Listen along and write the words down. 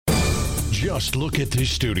Just look at this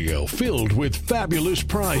studio filled with fabulous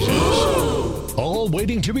prizes. All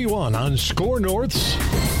waiting to be won on Score North's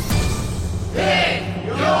Pick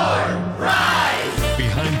Your Prize!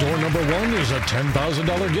 Behind door number 1 is a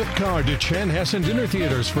 $10,000 gift card to Chanhassen Dinner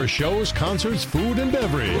Theaters for shows, concerts, food, and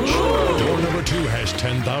beverage. Door number 2 has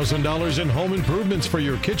 $10,000 in home improvements for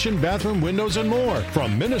your kitchen, bathroom, windows, and more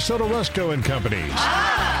from Minnesota Rusco and Companies.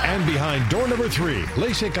 And behind door number 3,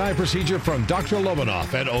 LASIK eye procedure from Dr.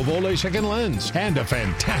 Lovenoff at Ovo LASIK and Lens. And a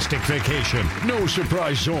fantastic vacation. No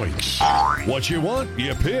surprise zoinks. What you want,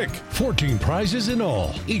 you pick. 14 prizes in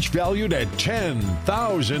all, each valued at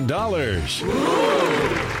 $10,000.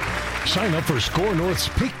 Sign up for Score North's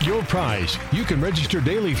Pick Your Prize. You can register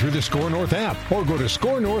daily through the Score North app or go to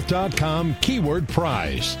scorenorth.com, keyword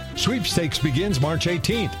prize. Sweepstakes begins March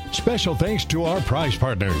 18th. Special thanks to our prize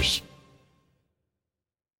partners.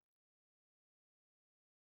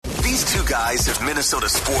 These two guys have Minnesota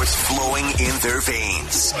sports flowing in their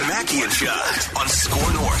veins. Mackie and Judd on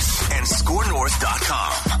Score North and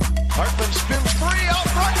scorenorth.com. Hartman spins free out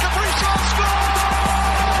front. Kaprizov scores!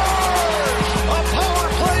 A power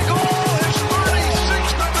play goal, his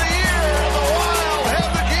 36th of the year. The Wild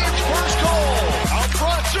have the game's first goal. Out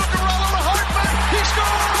front, Zuccarello to Hartman. He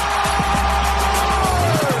scores!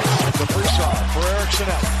 Kaprizov for Eriksson.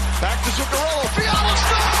 Back to Zuccarello. Fiala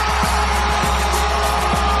scores!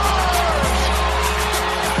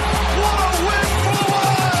 What a win for the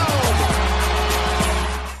Wild!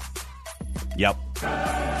 Yep.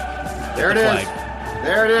 There it is.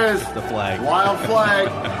 There it is. The flag. Wild flag.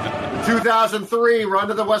 2003 run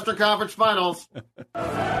to the Western Conference Finals.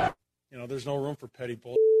 There's no room for petty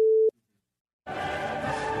bull.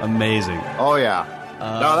 Amazing. Oh, yeah.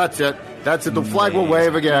 No, that's it. That's it. The flag will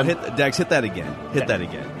wave again. Dex, hit that again. Hit that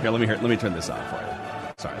again. Here, let me turn this off for you.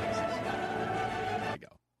 Sorry. There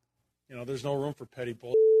you go. There's no room for petty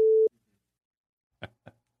bull.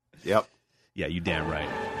 Yep. Yeah, you damn right.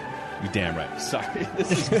 You damn right. Sorry.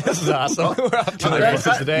 This is awesome. We're off to the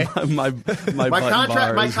races today. My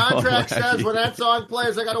contract says when that song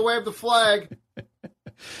plays, I got to wave the flag.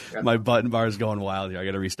 My button bar is going wild here. I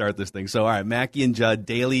got to restart this thing. So, all right, Mackie and Judd,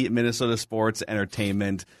 daily Minnesota sports,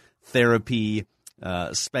 entertainment, therapy,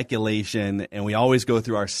 speculation, and we always go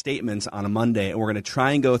through our statements on a Monday, and we're going to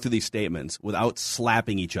try and go through these statements without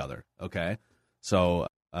slapping each other. Okay, so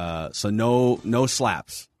no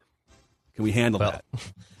slaps. Can we handle that?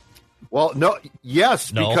 Well,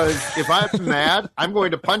 yes, because if I'm mad, I'm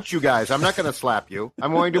going to punch you guys. I'm not going to slap you.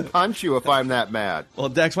 I'm going to punch you if I'm that mad. Well,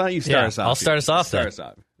 Dex, why don't you start us off? I'll start us off. Start us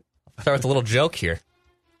off with a little joke here.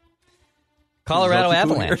 Colorado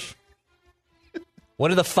Avalanche. What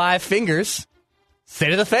do the 5 fingers say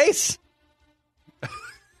to the face?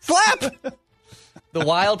 Slap! The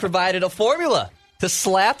Wild provided a formula to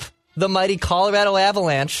slap the mighty Colorado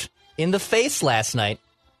Avalanche in the face last night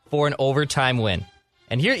for an overtime win.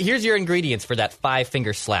 And here's your ingredients for that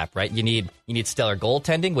 5-finger slap, right? You need stellar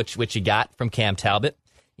goaltending, which you got from Cam Talbot.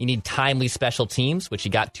 You need timely special teams, which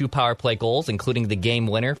you got 2 power play goals, including the game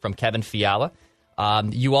winner from Kevin Fiala.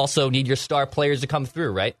 You also need your star players to come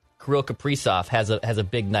through, right? Kirill Kaprizov has a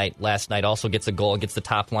big night last night, also gets a goal and gets the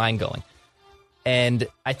top line going. And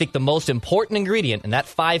I think the most important ingredient in that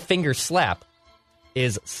 5-finger slap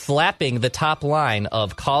is slapping the top line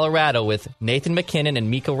of Colorado with Nathan MacKinnon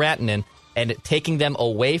and Mikko Rantanen and taking them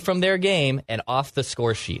away from their game and off the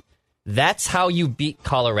score sheet. That's how you beat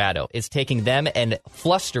Colorado, is taking them and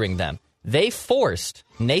flustering them. They forced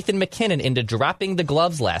Nathan MacKinnon into dropping the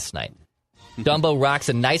gloves last night. Dumbo rocks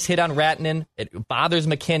a nice hit on Rantanen. It bothers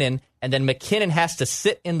MacKinnon, and then MacKinnon has to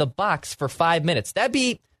sit in the box for 5 minutes. That'd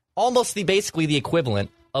be almost basically the equivalent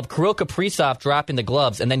of Kirill Kaprizov dropping the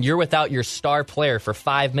gloves, and then you're without your star player for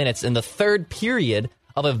 5 minutes in the third period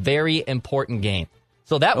of a very important game.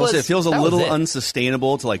 So it feels a little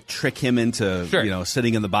unsustainable to trick him into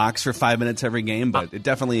sitting in the box for 5 minutes every game, but it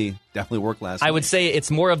definitely worked last night. I would say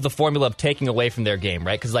it's more of the formula of taking away from their game,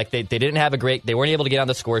 right? Because they didn't have they weren't able to get on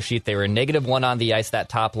the score sheet. They were -1 on the ice. That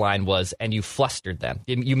top line was, and you flustered them.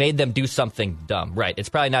 You made them do something dumb, right? It's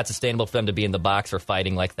probably not sustainable for them to be in the box or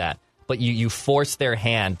fighting like that. But you force their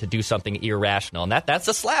hand to do something irrational, and that's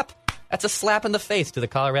a slap. That's a slap in the face to the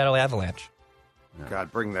Colorado Avalanche.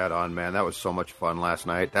 God, bring that on, man. That was so much fun last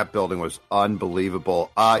night. That building was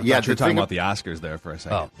unbelievable. You're talking about the Oscars there for a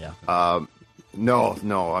second. Oh, yeah.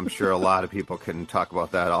 No. I'm sure a lot of people can talk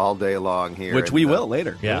about that all day long here. Which we will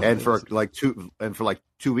later. Yeah. And for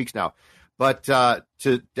 2 weeks now. But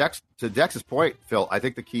to Dex's point, Phil, I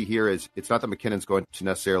think the key here is it's not that MacKinnon's going to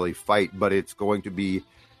necessarily fight, but it's going to be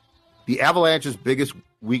the Avalanche's biggest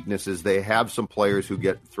weakness is they have some players who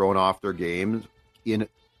get thrown off their games in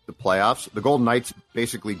the playoffs. The Golden Knights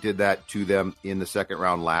basically did that to them in the second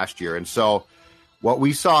round last year. And so what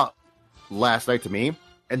we saw last night, to me,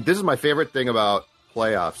 and this is my favorite thing about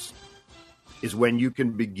playoffs, is when you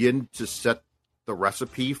can begin to set the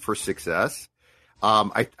recipe for success.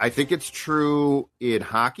 I think it's true in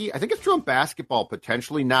hockey. I think it's true in basketball,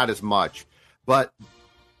 potentially not as much. But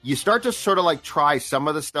you start to sort of like try some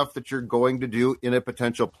of the stuff that you're going to do in a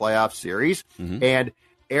potential playoff series. Mm-hmm. And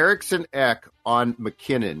Eriksson Ek on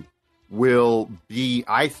McKinnon will be,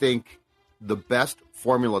 I think, the best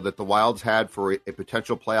formula that the Wilds had for a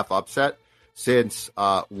potential playoff upset since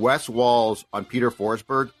Wes Walz on Peter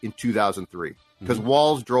Forsberg in 2003. Because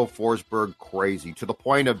Walz drove Forsberg crazy to the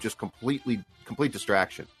point of just complete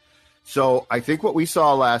distraction. So I think what we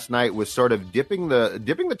saw last night was sort of dipping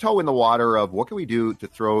the toe in the water of what can we do to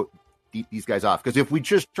throw these guys off? Because if we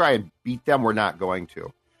just try and beat them, we're not going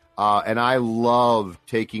to. And I love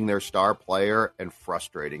taking their star player and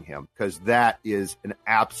frustrating him, because that is an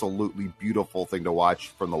absolutely beautiful thing to watch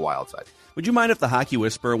from the Wild side. Would you mind if the Hockey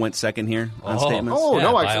Whisperer went second here on statements? Oh, yeah,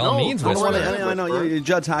 no, by all means, I know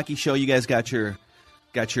Judd's Hockey Show. You guys got your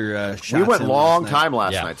shots. We went long last time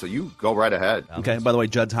last night, so you go right ahead. Okay. By the way,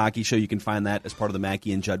 Judd's Hockey Show, you can find that as part of the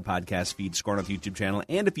Mackey and Judd podcast feed, Score North YouTube channel.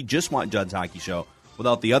 And if you just want Judd's Hockey Show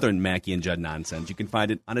without the other Mackey and Judd nonsense, you can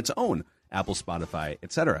find it on its own, Apple, Spotify,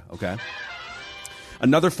 etc. Okay.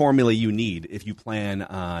 Another formula you need if you plan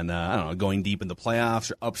on going deep in the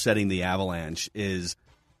playoffs or upsetting the Avalanche is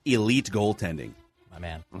elite goaltending. My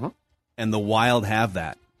man. Mm-hmm. And the Wild have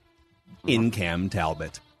that in Cam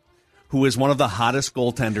Talbot, who is one of the hottest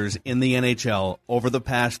goaltenders in the NHL over the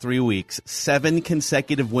past 3 weeks. 7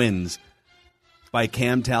 consecutive wins by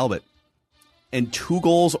Cam Talbot, and 2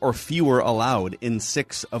 goals or fewer allowed in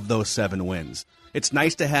 6 of those 7 wins. It's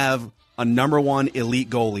nice to have a number one elite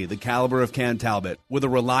goalie, the caliber of Cam Talbot, with a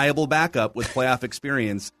reliable backup with playoff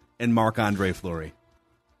experience in Marc-Andre Fleury.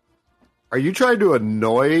 Are you trying to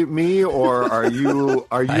annoy me, or are you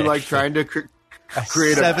like trying to create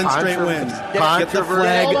 7 a straight wins? Get the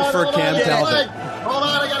flag for Cam Talbot. Hold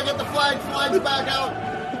on, I gotta get the flag. Flags back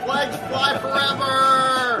out. Flags fly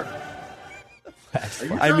forever.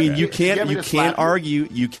 I mean, you can't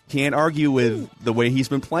argue with the way he's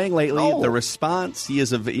been playing lately. No. The response, he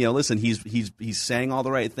is listen, he's saying all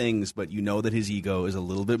the right things, but you know that his ego is a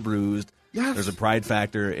little bit bruised. Yes. There's a pride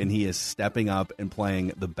factor, and he is stepping up and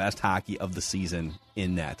playing the best hockey of the season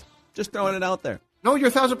in net. Just throwing it out there. No, you're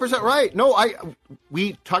 1,000% right. No,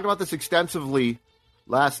 we talked about this extensively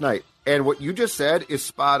last night, and what you just said is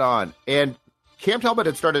spot on. And Cam Talbot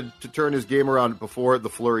had started to turn his game around before the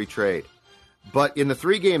Fleury trade. But in the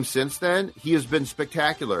 3 games since then, he has been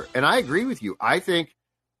spectacular. And I agree with you. I think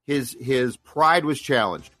his pride was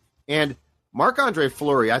challenged. And Marc-Andre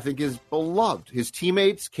Fleury, I think, is beloved. His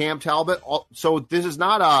teammates, Cam Talbot. So this is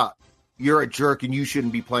not you're a jerk and you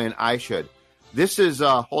shouldn't be playing, I should. This is,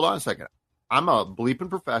 hold on a second. I'm a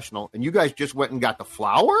bleeping professional, and you guys just went and got the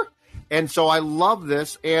flower? And so I love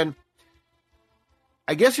this. And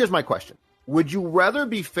I guess here's my question. Would you rather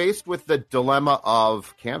be faced with the dilemma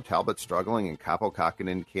of Cam Talbot struggling and Kaapo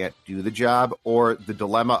Kähkönen can't do the job, or the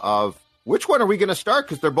dilemma of which one are we going to start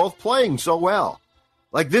because they're both playing so well?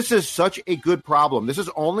 Like, this is such a good problem. This is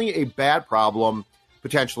only a bad problem,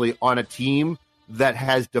 potentially, on a team that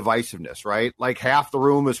has divisiveness, right? Like, half the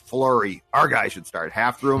room is Fleury. Our guy should start.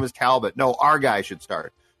 Half the room is Talbot. No, our guy should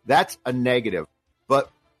start. That's a negative.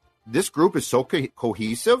 But this group is so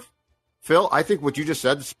cohesive. Phil, I think what you just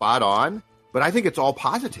said is spot on. But I think it's all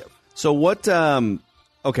positive. So what, okay, I'm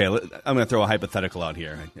going to throw a hypothetical out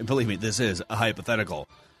here. And believe me, this is a hypothetical.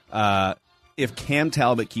 If Cam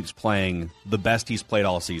Talbot keeps playing the best he's played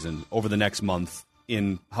all season over the next month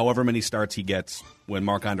in however many starts he gets when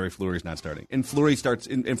Marc-Andre Fleury is not starting, and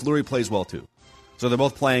Fleury plays well too. So they're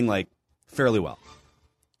both playing like fairly well.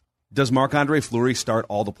 Does Marc-Andre Fleury start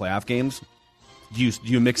all the playoff games? Do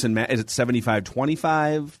you mix and match? Is it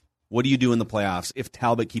 75-25? What do you do in the playoffs if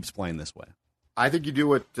Talbot keeps playing this way? I think you do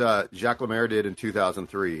what Jacques Lemaire did in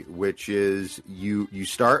 2003, which is you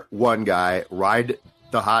start one guy, ride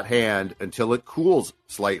the hot hand until it cools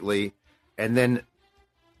slightly, and then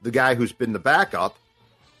the guy who's been the backup,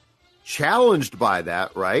 challenged by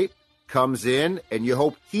that, right, comes in, and you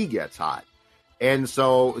hope he gets hot. And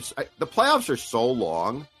so the playoffs are so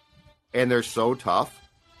long, and they're so tough,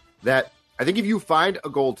 that I think if you find a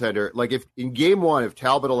goaltender, like if in game 1, if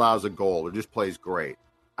Talbot allows a goal or just plays great,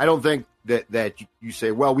 I don't think that you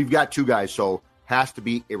say, well, we've got 2 guys, so has to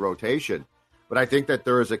be a rotation. But I think that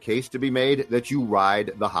there is a case to be made that you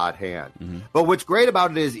ride the hot hand. Mm-hmm. But what's great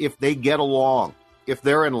about it is if they get along, if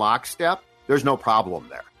they're in lockstep, there's no problem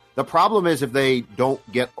there. The problem is if they don't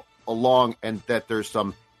get along and that there's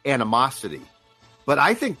some animosity. But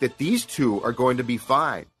I think that these two are going to be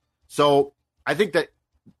fine. So I think that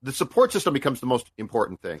the support system becomes the most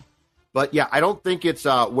important thing. But, yeah, I don't think it's,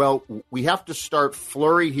 we have to start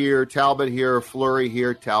Fleury here, Talbot here, Fleury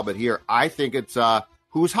here, Talbot here. I think it's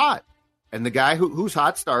who's hot. And the guy who's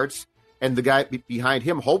hot starts, and the guy behind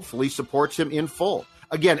him hopefully supports him in full.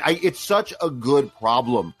 Again, it's such a good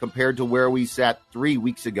problem compared to where we sat 3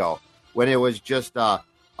 weeks ago when it was just a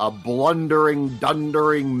blundering,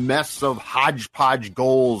 dundering mess of hodgepodge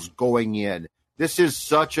goals going in. This is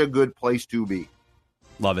such a good place to be.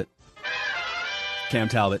 Love it. Cam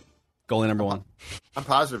Talbot, goalie number one. I'm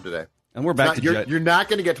positive today. And we're back to Judd. You're not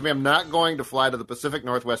going to get to me. I'm not going to fly to the Pacific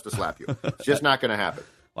Northwest to slap you. It's just not going to happen.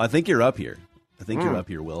 Well, I think you're up here. You're up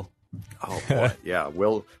here, Will. Oh boy, yeah.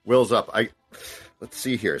 Will's up. Let's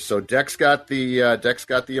see here. So Dex got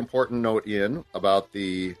the important note in about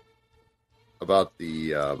the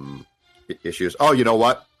issues. Oh, you know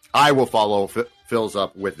what? I will follow Phil's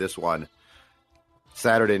up with this one.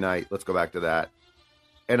 Saturday night. Let's go back to that.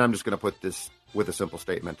 And I'm just going to put this with a simple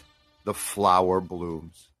statement. The flower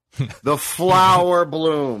blooms. The flower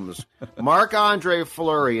blooms. Marc-Andre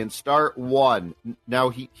Fleury in start one. Now,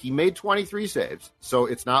 he made 23 saves, so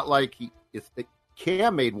it's not like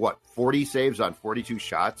Cam made, 40 saves on 42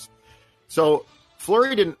 shots? So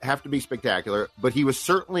Fleury didn't have to be spectacular, but he was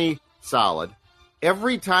certainly solid.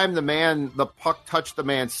 Every time the puck touched the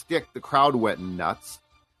man's stick, the crowd went nuts.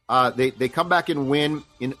 They come back and win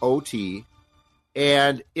in OT.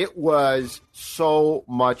 And it was so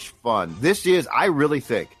much fun. I really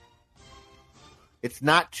think, it's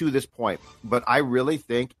not to this point, but I really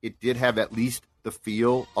think it did have at least the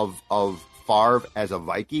feel of Favre as a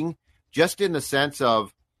Viking, just in the sense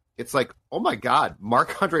of, it's like, oh my God,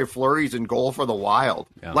 Marc-Andre Fleury's in goal for the Wild.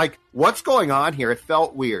 Yeah. Like, what's going on here? It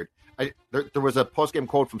felt weird. There was a post-game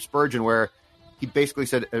quote from Spurgeon where he basically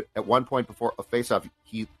said at one point before a faceoff,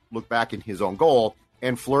 he looked back in his own goal,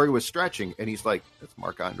 and Fleury was stretching, and he's like, that's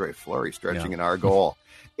Marc-Andre Fleury stretching in our goal.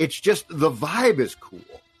 It's just, the vibe is cool.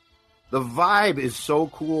 The vibe is so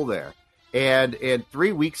cool there. And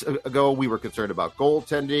 3 weeks ago, we were concerned about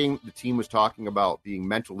goaltending. The team was talking about being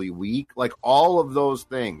mentally weak, like all of those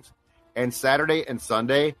things. And Saturday and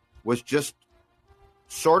Sunday was just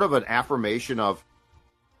sort of an affirmation of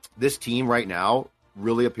this team right now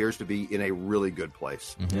really appears to be in a really good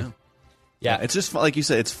place. Mm-hmm. Yeah. Yeah, it's just like you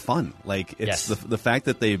said. It's fun. Like it's the fact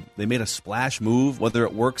that they made a splash move, whether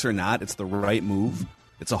it works or not. It's the right move.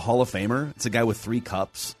 It's a Hall of Famer. It's a guy with 3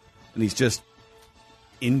 cups, and he's just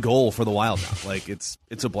in goal for the Wild now. Like it's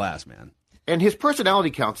a blast, man. And his personality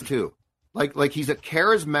counts too. Like he's a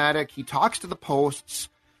charismatic. He talks to the posts.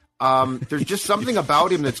 There's just something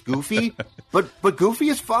about him that's goofy, but goofy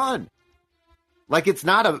is fun. Like, it's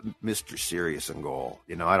not a Mr. Serious in goal.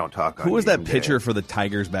 You know, I don't talk on Who was that pitcher for the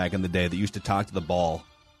Tigers back in the day that used to talk to the ball?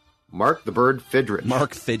 Mark the Bird Fidrich.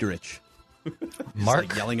 Mark Fidrich. Mark,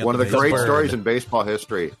 like yelling at one of the great stories in baseball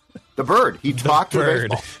history. The Bird. He talked to the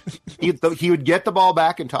baseball. He would get the ball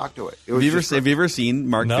back and talk to it. Have you ever seen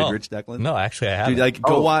Mark Fidrich, Declan? No, actually I haven't. Dude,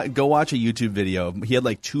 go watch a YouTube video. He had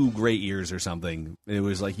like 2 great ears or something. And it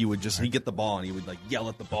was like he'd get the ball and he would like yell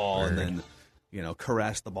at the ball and then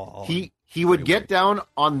caress the ball. He would get down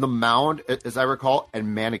on the mound, as I recall,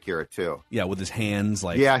 and manicure it too. Yeah, with his hands.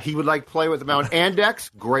 He would play with the mound. Andex,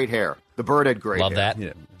 great hair. The Bird had great hair.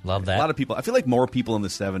 Love that. A lot of people. I feel like more people in the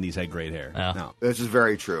 70s had great hair. Oh. No. This is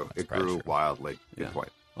very true. It grew wildly. Good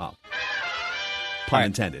point. Wow. Pun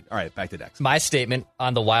intended. All right, back to Dex. My statement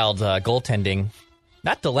on the Wild goaltending,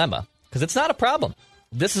 not dilemma, because it's not a problem.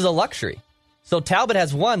 This is a luxury. So Talbot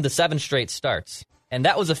has won the 7 straight starts. And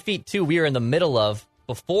that was a feat, too, we were in the middle of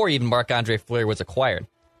before even Marc-Andre Fleury was acquired.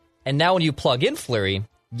 And now when you plug in Fleury,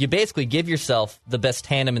 you basically give yourself the best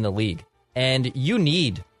tandem in the league. And you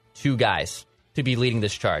need 2 guys to be leading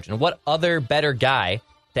this charge. And what other better guy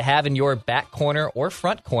to have in your back corner or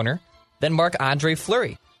front corner than Marc-Andre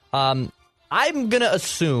Fleury? I'm going to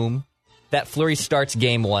assume that Fleury starts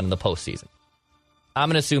game 1 in the postseason. I'm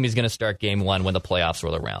going to assume he's going to start game 1 when the playoffs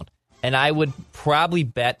roll around. And I would probably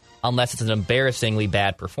bet, unless it's an embarrassingly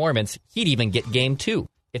bad performance, he'd even get game 2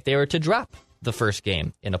 if they were to drop the first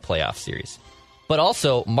game in a playoff series. But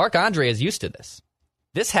also, Marc-Andre is used to this.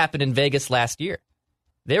 This happened in Vegas last year.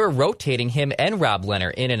 They were rotating him and Rob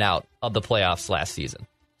Leonard in and out of the playoffs last season.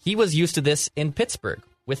 He was used to this in Pittsburgh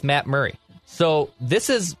with Matt Murray. So this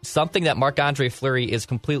is something that Marc-Andre Fleury is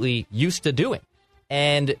completely used to doing.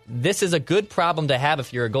 And this is a good problem to have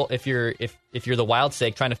if you're if you're the Wild's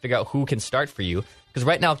sake trying to figure out who can start for you. Because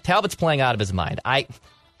right now Talbot's playing out of his mind. I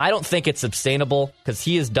don't think it's sustainable because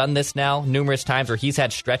he has done this now numerous times where he's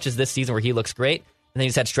had stretches this season where he looks great, and then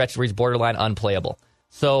he's had stretches where he's borderline unplayable.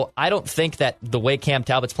 So I don't think that the way Cam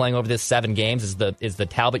Talbot's playing over this 7 games is the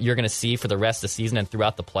Talbot you're going to see for the rest of the season and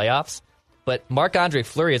throughout the playoffs. But Marc-Andre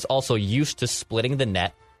Fleury is also used to splitting the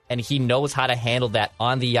net, and he knows how to handle that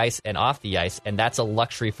on the ice and off the ice, and that's a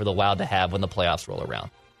luxury for the Wild to have when the playoffs roll around.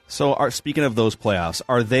 So, speaking of those playoffs,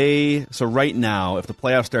 are they? So right now, if the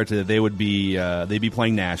playoffs started, they would be they'd be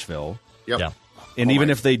playing Nashville. Yep. Yeah. And even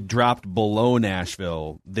if they dropped below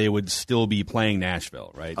Nashville, they would still be playing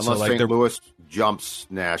Nashville, right? Unless so, St. Louis jumps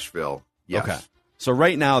Nashville. Yes. Okay. So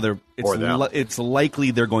right now, Or them. it's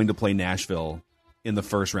likely they're going to play Nashville in the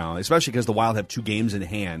first round, especially because the Wild have 2 games in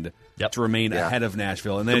hand to remain ahead of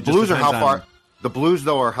Nashville. And then The Blues are how far? The Blues,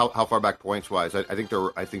 though, are how far back points wise? I think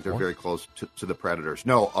they're very close to the Predators.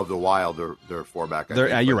 No, of the Wild, they're 4 back.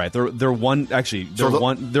 You're right. They're one. Actually,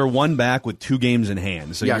 they're one back with 2 games in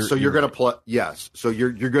hand. So you're going to play. Yes, so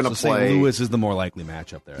you're going to play. St. Louis is the more likely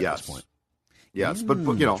matchup there at this point. Yes, but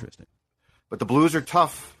but the Blues are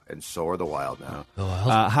tough, and so are the Wild now.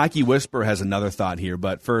 Hockey Whisper has another thought here,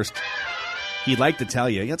 but first, he'd like to tell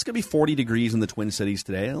you, it's going to be 40 degrees in the Twin Cities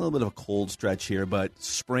today. A little bit of a cold stretch here, but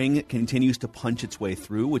spring continues to punch its way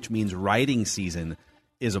through, which means riding season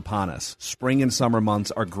is upon us. Spring and summer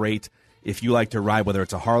months are great if you like to ride, whether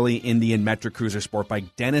it's a Harley, Indian, Metric Cruiser, Sport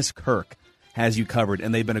Bike. Dennis Kirk has you covered,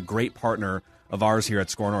 and they've been a great partner of ours here at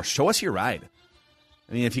Score North. Show us your ride.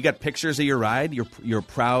 I mean, if you got pictures of your ride, you're a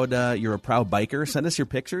proud biker. Send us your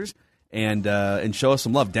pictures and show us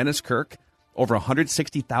some love. Dennis Kirk, over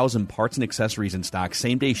 160,000 parts and accessories in stock.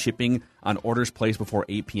 Same-day shipping on orders placed before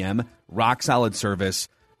 8 p.m. Rock solid service.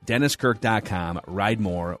 DennisKirk.com. Ride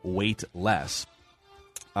more, wait less.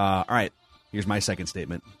 All right, here's my second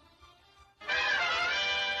statement.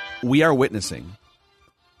 We are witnessing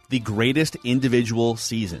the greatest individual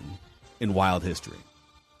season in Wild history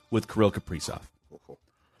with Kirill Kaprizov.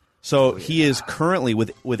 So he is currently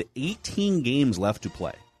with 18 games left to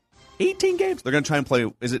play. 18 games. They're going to try and play.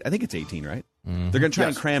 I think it's 18, right? Mm-hmm. They're going to try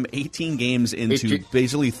and cram 18 games into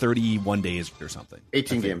basically 31 days or something.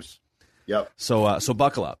 18 games. Yep. So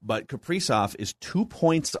buckle up. But Kaprizov is 2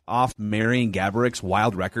 points off Marian Gaborik's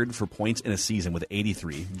wild record for points in a season with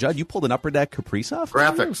 83. Judd, you pulled an upper deck Kaprizov?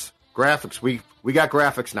 Graphics. We got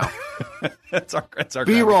graphics now. that's our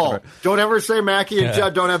B-roll. Don't ever say Mackie and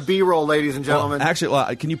Judd don't have B-roll, ladies and gentlemen. Well,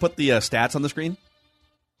 actually, can you put the stats on the screen?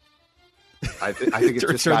 I think it's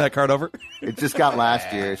just turn that card over. It just got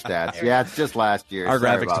last year's stats. Yeah, it's just last year. Our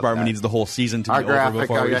graphics department needs the whole season to be over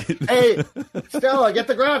before we. Hey, Stella, get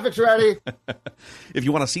the graphics ready. If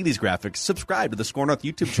you want to see these graphics, subscribe to the Score North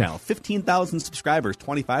YouTube channel. 15,000 subscribers,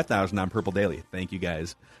 25,000 on Purple Daily. Thank you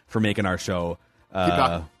guys for making our show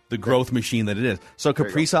the growth machine that it is. So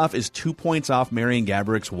Kaprizov is 2 points off Marian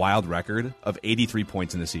Gaborik's wild record of 83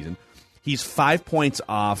 points in the season. He's 5 points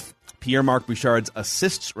off Pierre-Marc Bouchard's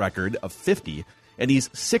assists record of 50, and he's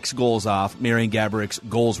 6 goals off Marian Gaborik's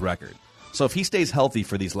goals record. So if he stays healthy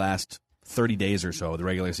for these last 30 days or so of the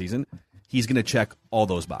regular season, he's going to check all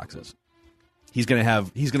those boxes. He's going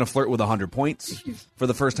to flirt with 100 points for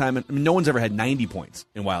the first time. I mean, no one's ever had 90 points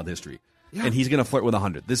in Wild history, and he's going to flirt with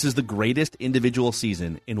 100. This is the greatest individual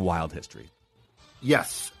season in Wild history.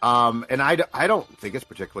 Yes, and I don't think it's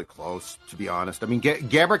particularly close, to be honest. I mean,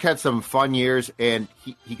 Gaborik had some fun years, and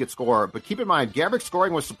he could score. But keep in mind, Gaborik's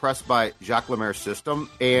scoring was suppressed by Jacques Lemaire's system,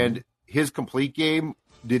 and his complete game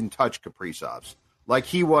didn't touch Kaprizov's. Like,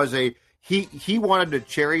 he wanted to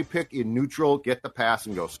cherry pick in neutral, get the pass,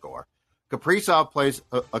 and go score. Kaprizov plays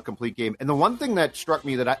a complete game. And the one thing that struck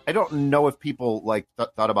me that I don't know if people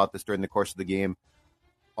thought about this during the course of the game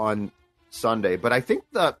on Sunday, but I think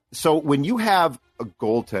so when you have a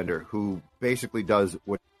goaltender who basically does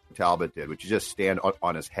what Talbot did, which is just stand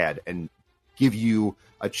on his head and give you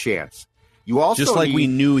a chance. You also just like we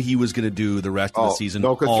knew he was going to do the rest of the season.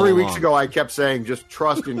 No, because 3 weeks ago I kept saying just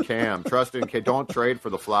trust in Cam, trust in Cam, don't trade for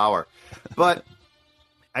the flower. But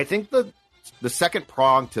I think the second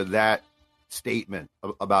prong to that statement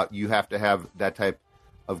about you have to have that type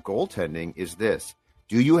of goaltending is this: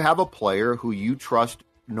 do you have a player who you trust,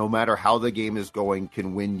 no matter how the game is going,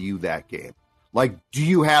 can win you that game? Like, do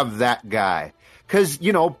you have that guy? Because,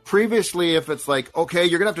 previously, if it's like, okay,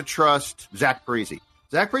 you're going to have to trust Zach Parise.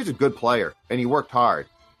 Zach Parise is a good player, and he worked hard.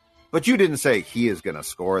 But you didn't say he is going to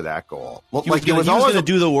score that goal. Well, he was going to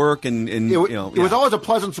do the work, and it was always a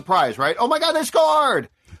pleasant surprise, right? Oh, my God, they scored!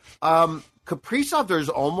 Kaprizov, there's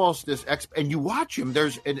almost this and you watch him,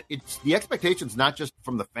 it's the expectation's not just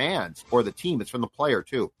from the fans or the team, it's from the player,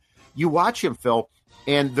 too. You watch him, Phil,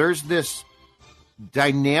 and there's this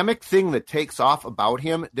dynamic thing that takes off about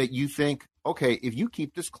him that you think, okay, if you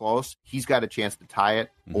keep this close, he's got a chance to tie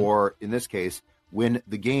it, or in this case, win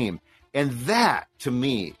the game. And that, to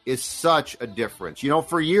me, is such a difference.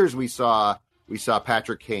 For years we saw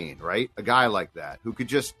Patrick Kane, right? A guy like that who could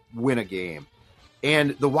just win a game.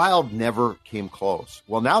 And the Wild never came close.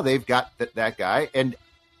 Well, now they've got that guy. And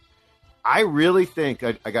I really think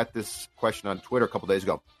I got this question on Twitter a couple days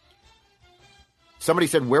ago. Somebody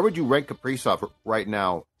said, where would you rank Kaprizov right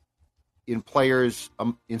now in players,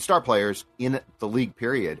 in star players in the league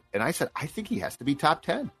period? And I said, I think he has to be top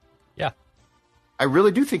 10. Yeah. I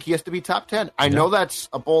really do think he has to be top 10. I know that's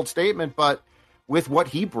a bold statement, but with what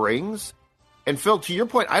he brings, and Phil, to your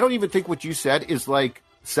point, I don't even think what you said is like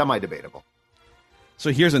semi-debatable.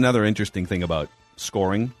 So here's another interesting thing about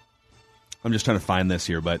scoring. I'm just trying to find this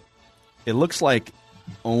here, but it looks like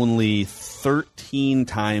only 13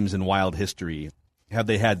 times in Wild history have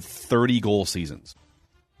they had 30-goal seasons.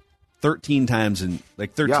 13 times in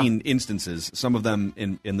 13 instances, some of them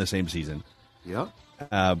in the same season. Yeah.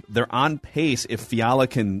 They're on pace if Fiala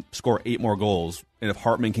can score 8 more goals and if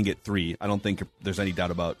Hartman can get 3. I don't think there's any doubt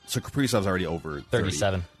about. So Kaprizov's already over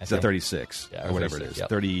 37. Is that 36 or whatever 36, it is? yep.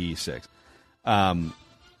 36.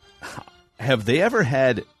 Have they ever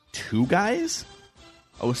had 2 guys?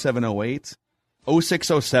 07, 08?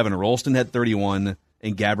 06, 07. Rolston had 31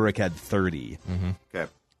 and Gaborik had 30.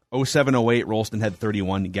 Okay. 07, 08. Rolston had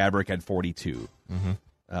 31. Gaborik had 42.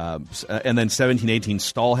 And then 17, 18.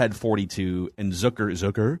 Stahl had 42 and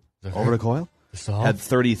Zucker over the coil had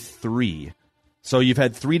 33. So you've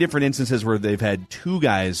had 3 different instances where they've had 2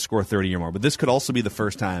 guys score 30 or more. But this could also be the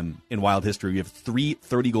first time in Wild history we have 3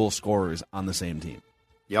 30-goal scorers on the same team.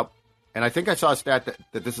 Yep. And I think I saw a stat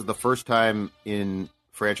that this is the first time in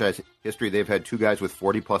franchise history they've had 2 guys with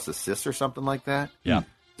 40-plus assists or something like that. Yeah.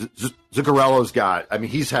 Zuccarello's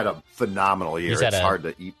he's had a phenomenal year. It's hard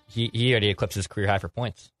to eat. He already eclipsed his career high for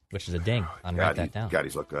points, which is a ding. Write that down. God,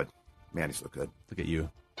 he's looked good. Man, he's looked good. Look at you.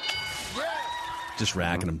 Just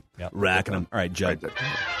racking them. Yep. Racking them. All right, Judd.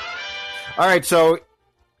 All right, so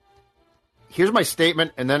here's my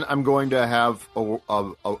statement, and then I'm going to have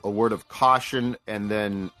a word of caution and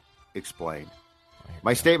then explain.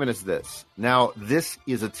 My statement is this. Now, this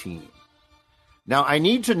is a team. Now, I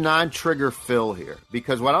need to non-trigger Phil here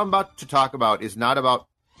because what I'm about to talk about is not about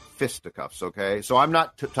fisticuffs, okay? So I'm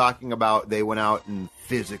not talking about they went out and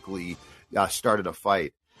physically started a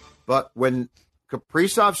fight. But when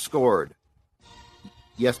Kaprizov scored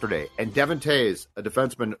yesterday and Devon Toews, a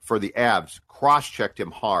defenseman for the Avs, cross-checked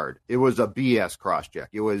him hard. It was a BS cross-check.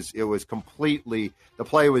 It was completely – the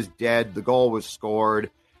play was dead. The goal was scored.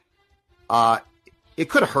 It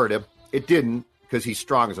could have hurt him. It didn't because he's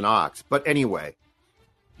strong as an ox. But anyway,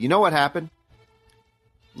 you know what happened?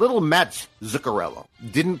 Little Mats Zuccarello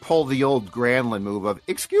didn't pull the old Granlund move of,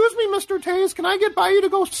 excuse me, Mr. Toews, can I get by you to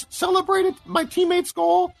go celebrate my teammate's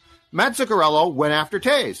goal? Mats Zuccarello went after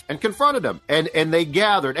Toews and confronted him, and they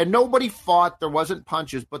gathered, and nobody fought. There wasn't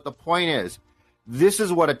punches, but the point is, this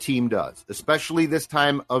is what a team does, especially this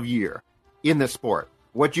time of year in this sport.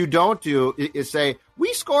 What you don't do is say,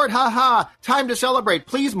 we scored, ha-ha, time to celebrate,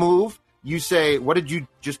 please move. You say, what did you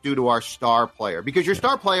just do to our star player? Because your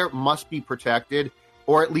star player must be protected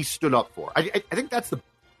or at least stood up for. I think that's the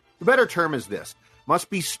better term is this,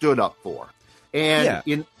 must be stood up for. And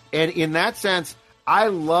in that sense, I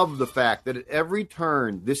love the fact that at every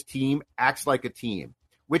turn, this team acts like a team,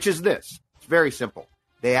 which is this. It's very simple.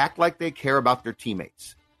 They act like they care about their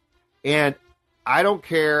teammates. And I don't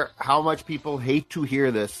care how much people hate to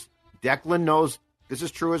hear this. Declan knows this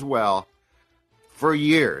is true as well. For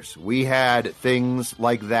years, we had things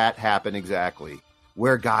like that happen exactly,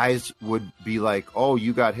 where guys would be like, oh,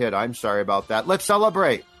 you got hit. I'm sorry about that. Let's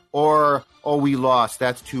celebrate. Or, oh, we lost.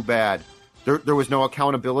 That's too bad. There was no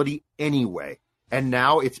accountability anyway. And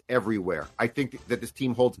now it's everywhere. I think that this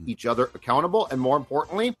team holds each other accountable. And more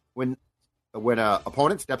importantly, when an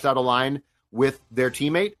opponent steps out of line with their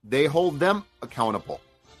teammate, they hold them accountable.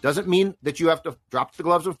 Doesn't mean that you have to drop the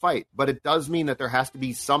gloves and fight, but it does mean that there has to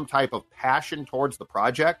be some type of passion towards the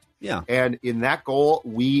project. Yeah. And in that goal,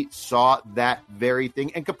 we saw that very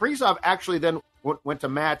thing. And Kaprizov actually then went to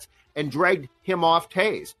Mats and dragged him off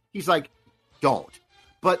Toews. He's like, don't.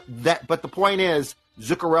 But the point is,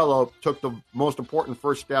 Zuccarello took the most important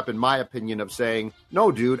first step, in my opinion, of saying,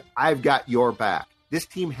 no, dude, I've got your back. This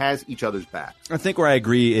team has each other's back. I think where I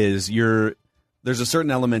agree is there's a certain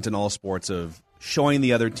element in all sports of showing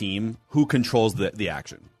the other team who controls the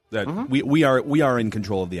action. That we are in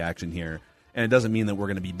control of the action here, and it doesn't mean that we're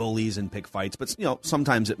going to be bullies and pick fights, but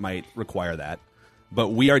sometimes it might require that. But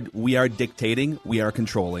we are dictating, we are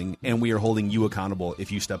controlling, and we are holding you accountable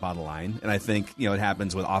if you step out of line. And I think it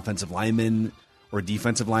happens with offensive linemen or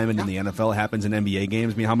defensive linemen in the NFL. It happens in NBA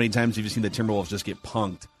games. I mean, how many times have you seen the Timberwolves just get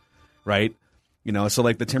punked, right? So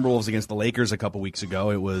like the Timberwolves against the Lakers a couple weeks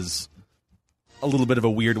ago, it was a little bit of a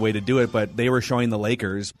weird way to do it, but they were showing the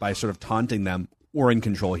Lakers by sort of taunting them, we're in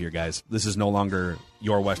control here, guys. This is no longer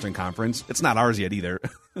your Western Conference. It's not ours yet either,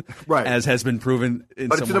 Right. as has been proven in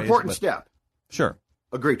But some it's an ways, important step. Sure.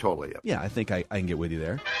 Agree totally. Yeah, I think I can get with you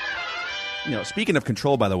there. Speaking of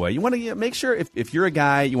control, by the way, you want to make sure if you're a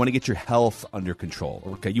guy, you want to get your health under control.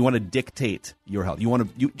 Okay, you want to dictate your health.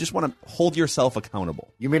 You just want to hold yourself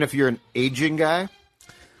accountable. You mean if you're an aging guy?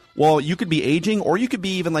 Well, you could be aging, or you could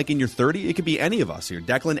be even like in your 30s. It could be any of us here.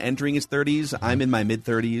 Declan entering his 30s. I'm in my mid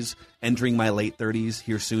 30s, entering my late 30s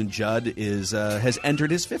here soon. Judd has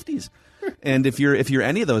entered his 50s. And if you're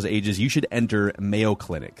any of those ages, you should enter Mayo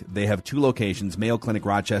Clinic. They have 2 locations, Mayo Clinic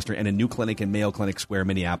Rochester and a new clinic in Mayo Clinic Square,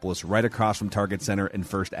 Minneapolis, right across from Target Center and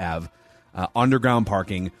First Ave, underground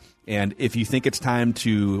parking. And if you think it's time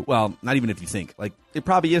to, well, not even if you think, like it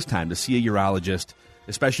probably is time to see a urologist,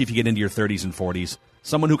 especially if you get into your 30s and 40s,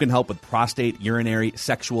 someone who can help with prostate, urinary,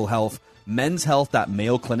 sexual health,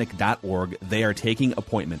 menshealth.mayoclinic.org. They are taking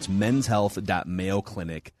appointments,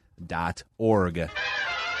 menshealth.mayoclinic.org.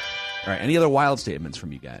 All right, any other wild statements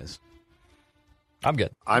from you guys? I'm good.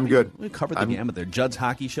 I'm good. We covered the gamut there. Judd's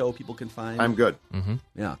Hockey Show, people can find. I'm good. Mm-hmm.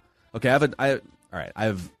 Yeah. Okay, I have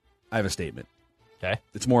a statement. Okay.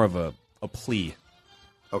 It's more of a plea.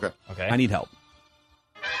 Okay. I need help.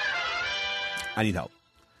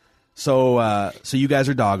 So you guys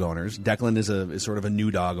are dog owners. Declan is sort of a new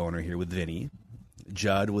dog owner here with Vinny.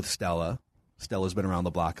 Judd with Stella. Stella's been around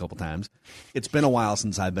the block a couple times. It's been a while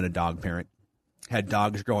since I've been a dog parent. Had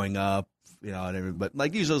dogs growing up, but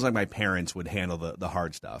like usually it was like my parents would handle the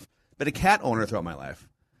hard stuff. But a cat owner throughout my life.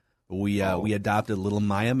 We adopted little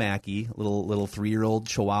Maya Mackey, little 3-year-old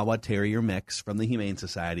Chihuahua Terrier mix from the Humane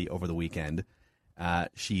Society over the weekend.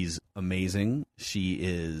 She's amazing. She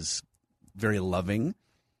is very loving.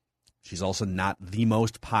 She's also not the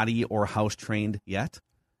most potty or house trained yet.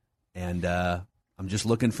 And I'm just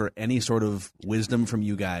looking for any sort of wisdom from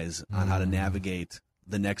you guys on how to navigate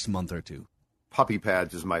the next month or two. Puppy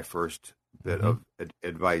pads is my first bit of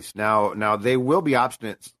advice. Now they will be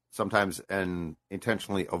obstinate sometimes and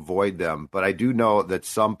intentionally avoid them, but I do know that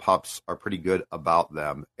some pups are pretty good about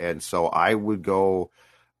them, and so I would go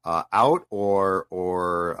out or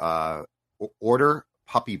order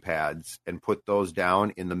puppy pads and put those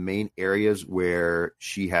down in the main areas where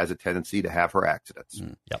she has a tendency to have her accidents.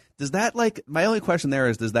 Yep. Does that my only question there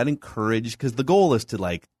is, does that encourage, because the goal is to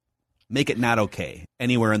make it not okay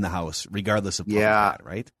anywhere in the house, regardless of puppy pad,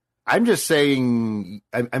 right? I'm just saying,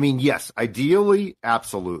 I mean, yes, ideally,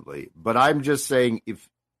 absolutely. But I'm just saying if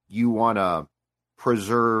you want to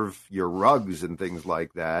preserve your rugs and things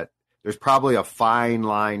like that, there's probably a fine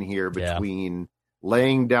line here between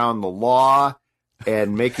laying down the law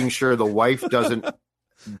and making sure the wife doesn't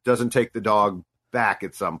take the dog back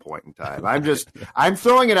at some point in time. I'm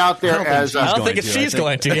throwing it out there as I don't think she's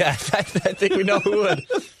going to. Yeah, I think we know who would.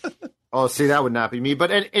 Oh, see, that would not be me.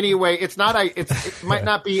 But anyway, it might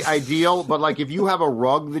not be ideal, but like if you have a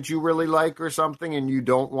rug that you really like or something and you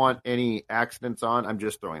don't want any accidents on, I'm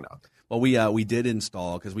just throwing it out. Well, we did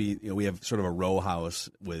install, because we have sort of a row house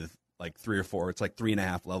with like 3 or 4. It's like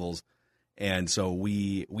 3.5 levels, and so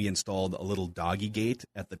we installed a little doggy gate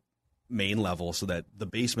at the main level so that the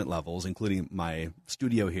basement levels, including my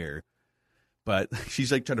studio here. But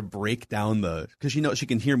she's like trying to break down because she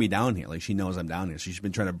can hear me down here. Like she knows I'm down here. So she's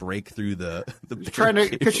been trying to break through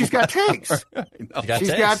because she's got takes.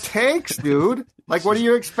 She's got takes, dude. Like, what do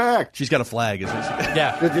you expect? She's got a flag, isn't she?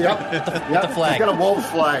 Yeah. Get the flag. She's got a wolf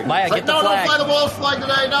flag. Maya, get the flag. Don't fly the wolf flag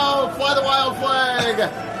today. No, fly the wild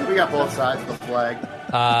flag. We got both sides of the flag.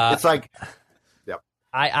 It's like,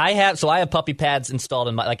 I have puppy pads installed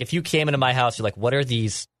in my, like, if you came into my house, you're like, what are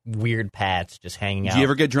these weird pads just hanging out? Do you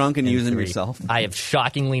ever get drunk and use them yourself? I have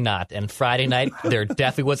shockingly not. And Friday night, there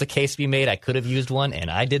definitely was a case to be made. I could have used one, and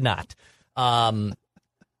I did not. I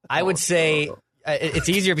would say it's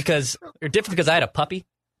easier because I had a puppy.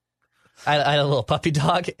 I had a little puppy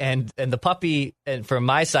dog, and the puppy, and from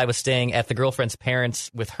my side, was staying at the girlfriend's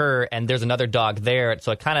parents with her, and there's another dog there.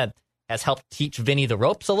 So it kind of has helped teach Vinny the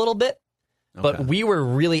ropes a little bit. But we were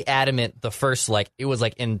really adamant the first,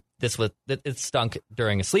 it stunk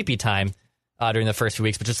during a sleepy time during the first few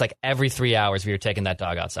weeks, but just like every 3 hours we were taking that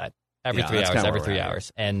dog outside. Every 3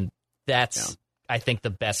 hours. And that's, I think, the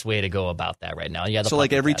best way to go about that right now. Yeah. So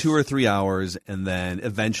like every 2 or 3 hours, and then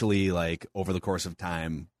eventually, like over the course of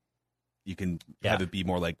time, you can have it be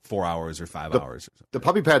more like 4 hours or 5 hours. Or something. The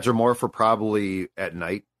puppy pads are more for probably at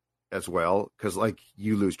night as well, because like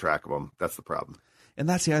you lose track of them. That's the problem. And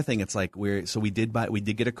that's the other thing. It's like we did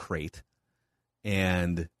get a crate,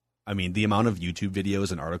 and I mean, the amount of YouTube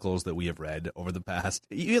videos and articles that we have read over the past,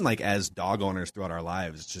 even like as dog owners throughout our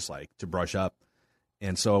lives, just like to brush up.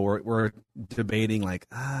 And so we're debating like,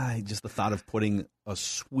 just the thought of putting a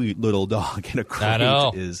sweet little dog in a crate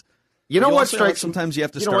is. You know what also, strikes? Sometimes you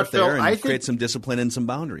have to start there and create some discipline and some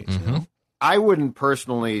boundaries. Mm-hmm. You know? I wouldn't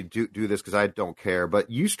personally do this because I don't care, but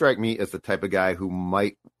you strike me as the type of guy who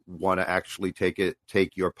might want to actually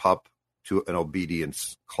take your pup to an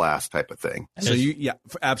obedience class type of thing. So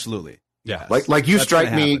absolutely. Yeah. Like you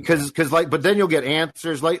strike me because but then you'll get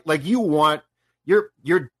answers like you're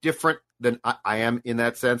different than I am in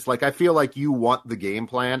that sense. Like, I feel like you want the game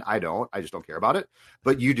plan. I don't. I just don't care about it.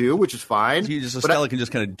 But you do, which is fine. Stella can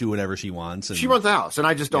just kind of do whatever she wants. And, she runs the house, and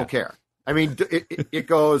I just don't care. I mean, it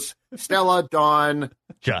goes Stella, Dawn,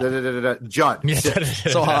 Judd.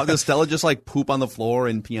 So how, does Stella just like poop on the floor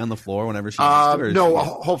and pee on the floor whenever she wants to? No,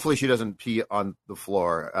 hopefully she doesn't pee on the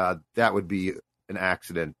floor. That would be an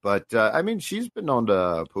accident. But I mean, she's been known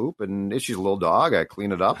to poop, and if she's a little dog, I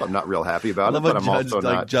clean it up. I'm not real happy about it, but I'm also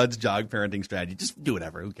not. Judd's dog parenting strategy. Just do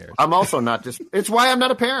whatever. Who cares? I'm also not just. It's why I'm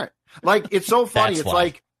not a parent. Like, it's so funny. That's it's why.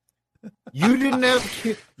 like you didn't have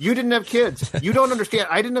kids. You don't understand.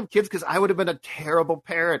 I didn't have kids because I would have been a terrible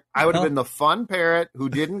parent. I would have been the fun parent who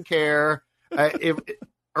didn't care.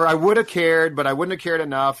 Or I would have cared, but I wouldn't have cared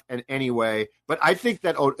enough. And anyway, but I think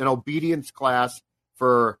that an obedience class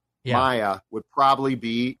for Maya would probably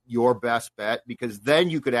be your best bet, because then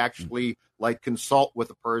you could actually like consult with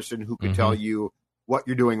a person who could tell you what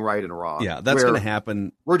you're doing right and wrong. Yeah, that's going to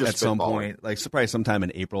happen at some spitballing. point, like probably sometime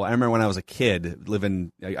in April. I remember when I was a kid,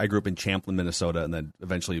 I grew up in Champlin, Minnesota, and then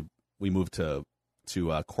eventually we moved to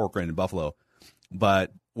Corcoran in Buffalo.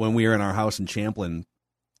 But when we were in our house in Champlin,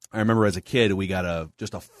 I remember as a kid, we got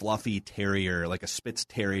just a fluffy terrier, like a Spitz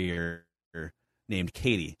Terrier named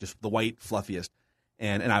Katie, just the white, fluffiest.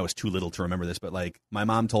 And I was too little to remember this, but like my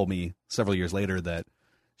mom told me several years later that,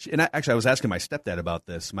 I was asking my stepdad about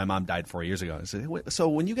this. My mom died 4 years ago. I said, so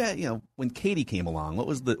when you got, when Katie came along, what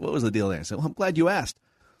was the deal there? I said, well, I'm glad you asked.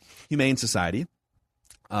 Humane Society,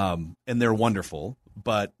 and they're wonderful,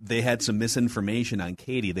 but they had some misinformation on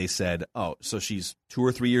Katie. They said, oh, so she's 2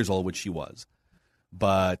 or 3 years old, which she was,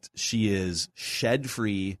 but she is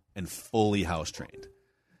shed-free and fully house-trained.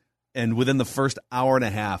 And within the first hour and a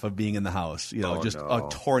half of being in the house, a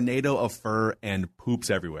tornado of fur and poops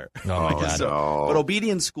everywhere. Oh, my God. But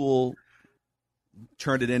obedience school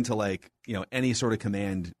turned it into like, any sort of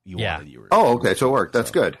command you wanted. Okay. So it worked.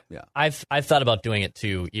 That's good. Yeah. I've thought about doing it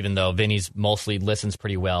too, even though Vinny's mostly listens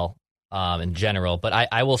pretty well in general. But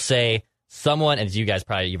I will say someone, and you guys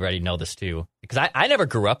you already know this too, because I never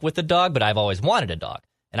grew up with a dog, but I've always wanted a dog.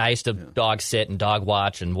 And I used to dog sit and dog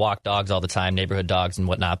watch and walk dogs all the time, neighborhood dogs and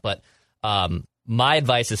whatnot. But my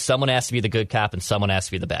advice is someone has to be the good cop and someone has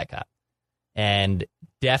to be the bad cop. And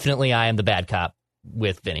definitely I am the bad cop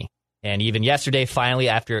with Vinny. And even yesterday, finally,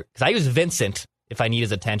 because I use Vincent if I need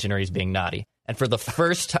his attention or he's being naughty. And for the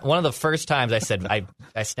one of the first times I said,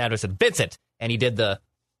 I snapped, I said, Vincent. And he did the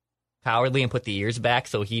cowardly and put the ears back,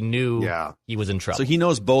 so he knew he was in trouble. So he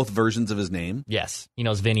knows both versions of his name? Yes. He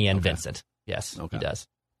knows Vinny and Vincent. Yes, he does.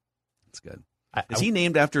 That's good. Is he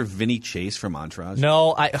named after Vinny Chase from Entourage?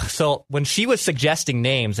 No. So when she was suggesting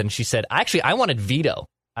names, and she said, actually, I wanted Vito.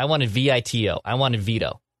 I wanted Vito. I wanted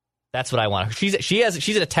Vito. That's what I want. She's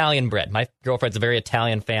an Italian bred. My girlfriend's a very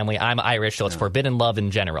Italian family. I'm Irish, so it's forbidden love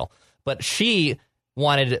in general. But she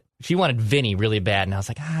wanted Vinny really bad, and I was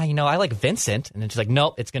like, I like Vincent. And then she's like,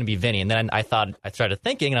 nope, it's going to be Vinny. And then I started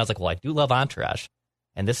thinking, and I was like, well, I do love Entourage,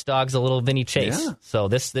 and this dog's a little Vinny Chase. Yeah. So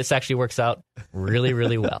this actually works out really,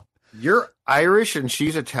 really well. You're Irish and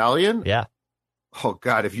she's Italian? Yeah. Oh,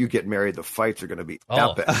 God, if you get married, the fights are going to be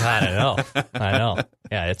epic. I know.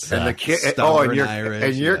 Yeah, it's... And the kid...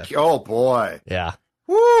 Irish. Oh, boy. Yeah.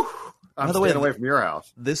 Woo! I'm staying away from your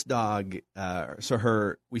house. This dog,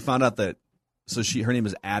 we found out that, her name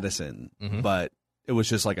is Addison, but it was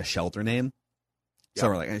just like a shelter name. So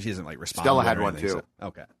we're like, she doesn't like respond. Stella had one, too. So,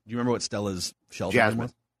 okay. Do you remember what Stella's shelter name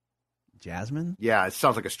was? Jasmine? Yeah, it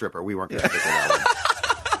sounds like a stripper. We weren't going to pick that one.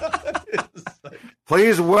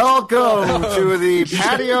 Please welcome to the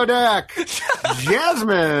patio deck,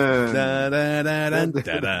 Jasmine. Da, da, da, da,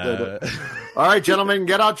 da, da. All right, gentlemen,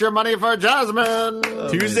 get out your money for Jasmine.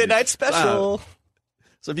 Tuesday night special. Wow.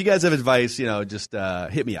 So if you guys have advice, just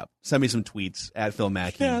hit me up. Send me some tweets at Phil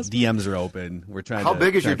Mackey. Yes. DMs are open. We're trying. How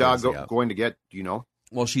big is your dog going to get? Do you know?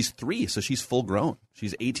 Well, she's 3, so she's full grown.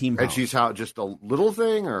 She's 18 pounds. And she's just a little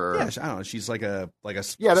thing, or I don't know. She's like a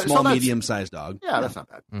small, medium-sized dog. Yeah, that's not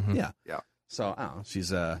bad. Mm-hmm. Yeah. So I don't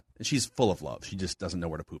know. She's full of love. She just doesn't know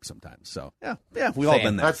where to poop sometimes. So yeah, we've all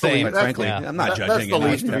been there. That's the least- frankly, yeah. I'm not That's judging. the it.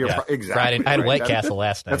 least of your exactly. I had right? White Castle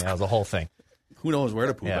last night. That was the whole thing. Who knows where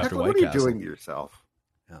to poop after What White are you Castle? doing to yourself?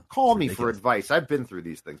 Yeah, Call it's me for ridiculous. advice. I've been through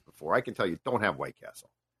these things before. I can tell you, don't have White Castle.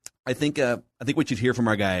 I think what you'd hear from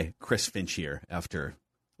our guy Chris Finch here after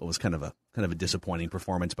what was kind of a disappointing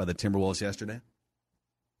performance by the Timberwolves yesterday.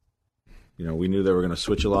 You know, we knew they were going to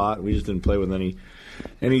switch a lot. We just didn't play with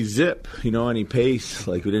any zip, any pace.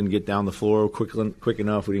 Like, we didn't get down the floor quick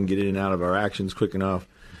enough. We didn't get in and out of our actions quick enough.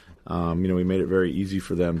 We made it very easy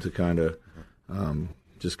for them to kind of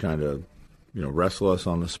wrestle us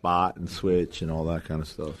on the spot and switch and all that kind of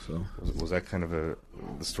stuff. So was that kind of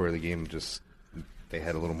the story of the game? Just they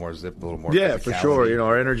had a little more zip, a little more. Yeah, for sure.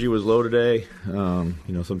 Our energy was low today.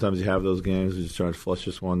 Sometimes you have those games. We just try to flush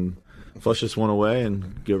this one away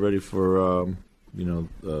and get ready for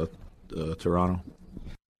Toronto.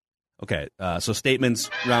 Okay, so statements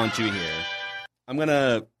round 2 here. I'm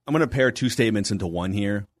gonna pair 2 statements into one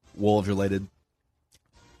here, Wolves related.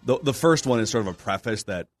 The first one is sort of a preface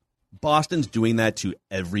that Boston's doing that to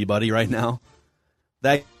everybody right now.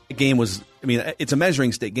 That game was, it's a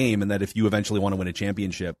measuring stick game, and that if you eventually want to win a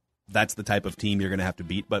championship, that's the type of team you're going to have to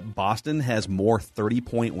beat. But Boston has more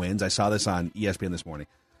 30-point wins. I saw this on ESPN this morning.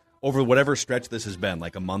 Over whatever stretch this has been,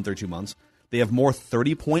 like a month or 2 months, they have more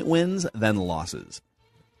 30-point wins than losses.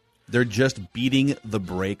 They're just beating the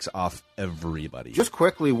brakes off everybody. Just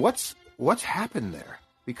quickly, what's happened there?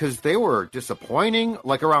 Because they were disappointing.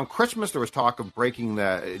 Like around Christmas, there was talk of breaking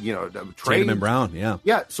the trade. Tatum and Brown, yeah.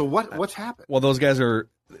 Yeah. So what's happened? Well, those guys are.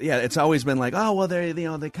 Yeah, it's always been like, oh well,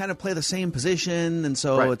 they kind of play the same position, and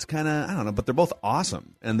so Right. it's kind of, I don't know, but they're both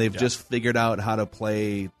awesome, and they've just figured out how to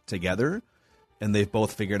play together, and they've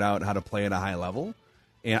both figured out how to play at a high level,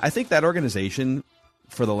 and I think that organization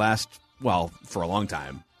for a long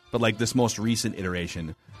time, but like this most recent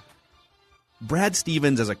iteration, Brad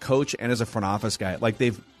Stevens as a coach and as a front office guy, like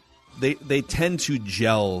they tend to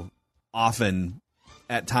gel often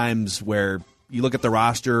at times where you look at the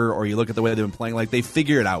roster or you look at the way they've been playing, like they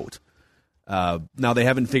figure it out. Now they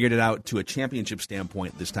haven't figured it out to a championship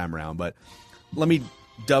standpoint this time around, but let me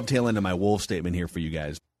dovetail into my Wolves statement here for you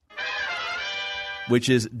guys, which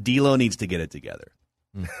is D'Lo needs to get it together.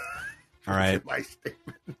 All right. My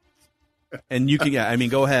statement. And you can,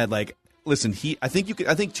 go ahead. Like, listen, I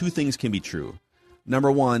think 2 things can be true. Number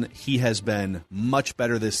one, he has been much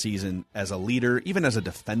better this season as a leader, even as a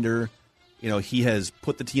defender. He has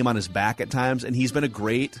put the team on his back at times, and he's been a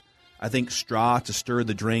great, I think, straw to stir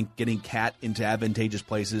the drink, getting Cat into advantageous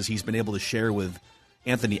places. He's been able to share with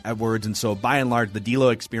Anthony Edwards, and so by and large, the D'Lo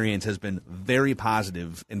experience has been very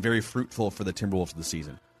positive and very fruitful for the Timberwolves this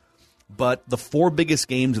season. But the 4 biggest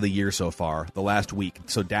games of the year so far, the last week,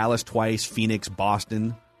 so Dallas twice, Phoenix,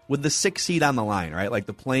 Boston, with the 6th seed on the line, right? Like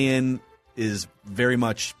the play-in is very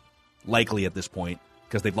much likely at this point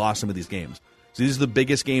because they've lost some of these games. So these are the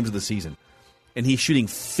biggest games of the season. And he's shooting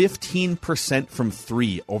 15% from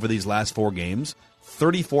 3 over these last 4 games,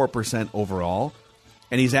 34% overall,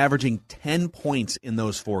 and he's averaging 10 points in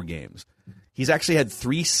those 4 games. He's actually had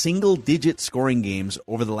 3 single-digit scoring games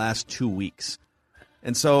over the last 2 weeks.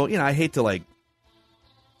 And so, I hate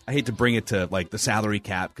to bring it to like the salary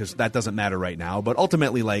cap because that doesn't matter right now, but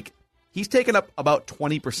ultimately, like, he's taken up about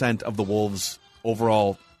 20% of the Wolves'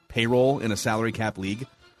 overall payroll in a salary cap league.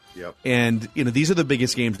 Yep. And, these are the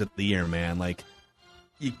biggest games of the year, man. Like,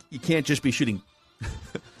 you can't just be shooting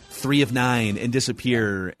 3 of 9 and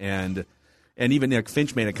disappear. And even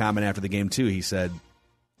Finch made a comment after the game, too. He said,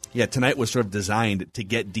 yeah, tonight was sort of designed to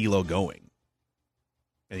get D'Lo going.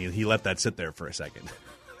 And he let that sit there for a second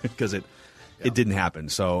because it didn't happen.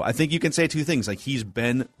 So I think you can say 2 things. Like, he's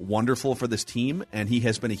been wonderful for this team, and he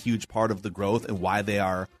has been a huge part of the growth and why they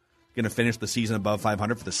are going to finish the season above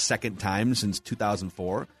 500 for the 2nd time since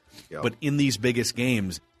 2004. Yep. But in these biggest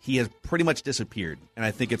games, he has pretty much disappeared, and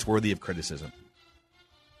I think it's worthy of criticism.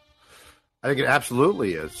 I think it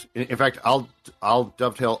absolutely is. In fact, I'll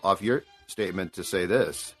dovetail off your statement to say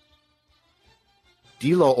this.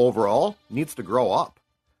 D'Lo overall needs to grow up.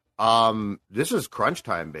 This is crunch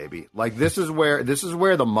time, baby. Like, this is where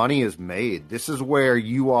the money is made. This is where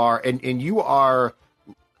you are, and you are,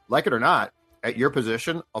 like it or not, at your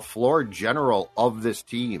position, a floor general of this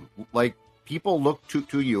team. Like, people look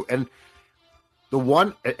to you. And the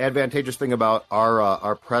one advantageous thing about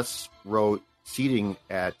our press row seating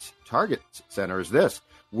at Target Center is this.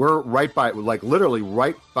 We're right by, like, literally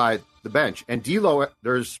right by the bench. And D'Lo,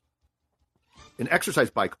 there's an exercise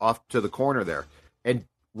bike off to the corner there. And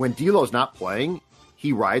when D'Lo's not playing,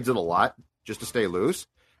 he rides it a lot just to stay loose.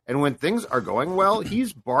 And when things are going well,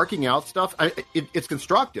 he's barking out stuff. It's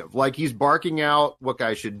constructive. Like, he's barking out what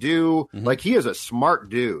guys should do. Mm-hmm. Like, he is a smart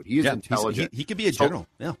dude. He is intelligent. He could be a general.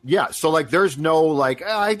 Yeah. So, like, there's no, like,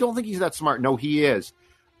 I don't think he's that smart. No, he is.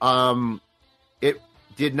 It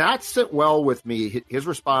did not sit well with me, his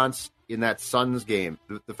response in that Suns game.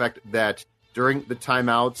 The fact that during the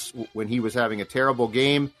timeouts, when he was having a terrible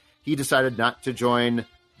game, he decided not to join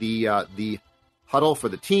the huddle for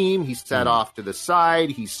the team. He sat off to the side.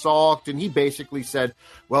 He sulked, and he basically said,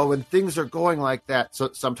 well, when things are going like that,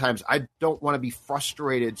 so sometimes I don't want to be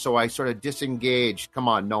frustrated, so I sort of disengage. Come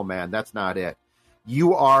on, no, man, that's not it.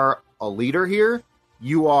 You are a leader here.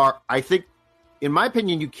 You are, I think, in my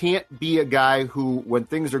opinion, you can't be a guy who, when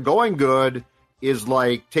things are going good, is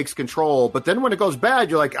like, takes control, but then when it goes bad,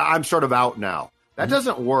 you're like, I'm sort of out now. That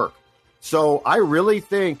doesn't work. So I really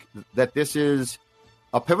think that this is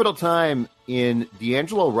a pivotal time in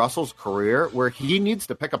D'Angelo Russell's career where he needs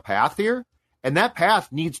to pick a path here, and that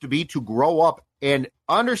path needs to be to grow up and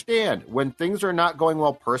understand when things are not going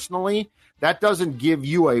well personally, that doesn't give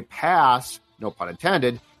you a pass, no pun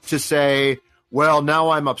intended, to say, well, now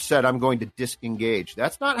I'm upset, I'm going to disengage.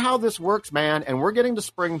 That's not how this works, man, and we're getting to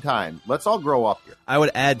springtime. Let's all grow up here. I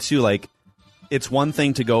would add, too, like, it's one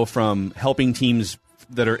thing to go from helping teams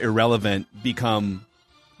that are irrelevant become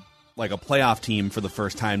like a playoff team for the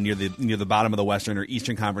first time near the bottom of the Western or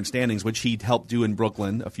Eastern Conference standings, which he helped do in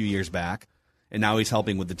Brooklyn a few years back, and now he's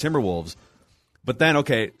helping with the Timberwolves. But then,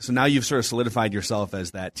 okay, so now you've sort of solidified yourself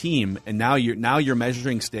as that team, and now your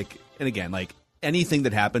measuring stick. And again, like, anything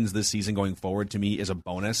that happens this season going forward to me is a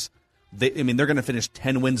bonus. They're going to finish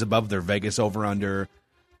 10 wins above their Vegas over/under.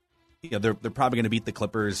 You know, they're probably going to beat the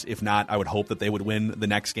Clippers. If not, I would hope that they would win the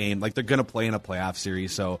next game. Like, they're going to play in a playoff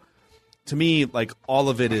series, so to me, like, all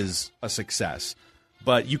of it is a success.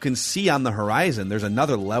 But you can see on the horizon there's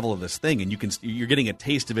another level of this thing, and you're getting a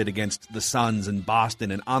taste of it against the Suns and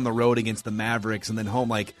Boston and on the road against the Mavericks and then home.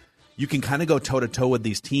 Like, you can kind of go toe-to-toe with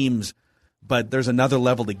these teams, but there's another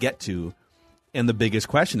level to get to. And the biggest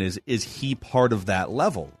question is he part of that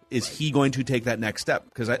level? Is he going to take that next step?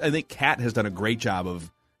 Because I think Cat has done a great job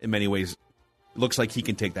of, in many ways, looks like he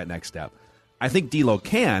can take that next step. I think D'Lo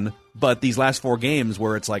can, but these last 4 games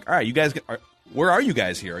where it's like, all right, you guys, where are you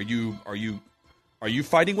guys here? Are you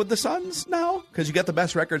fighting with the Suns now? Because you got the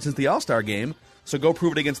best record since the All-Star game, so go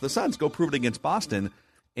prove it against the Suns. Go prove it against Boston.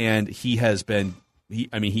 And he has been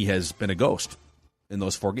a ghost in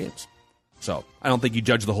those 4 games. So I don't think you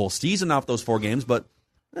judge the whole season off those 4 games, but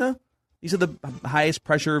these are the highest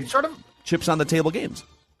pressure sort of chips on the table games.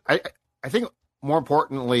 I think more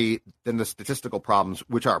importantly than the statistical problems,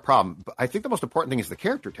 which are a problem, but I think the most important thing is the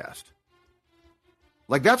character test.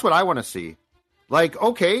 Like, that's what I want to see. Like,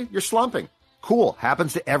 okay, you're slumping. Cool.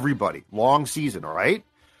 Happens to everybody. Long season, all right?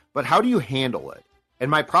 But how do you handle it? And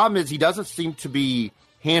my problem is he doesn't seem to be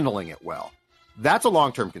handling it well. That's a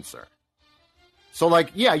long-term concern. So, like,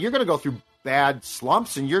 yeah, you're going to go through bad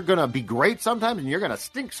slumps, and you're going to be great sometimes, and you're going to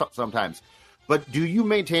stink sometimes. But do you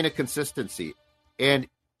maintain a consistency? And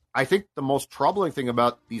I think the most troubling thing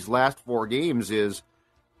about these last 4 games is,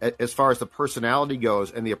 as far as the personality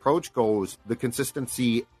goes and the approach goes, the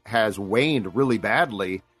consistency has waned really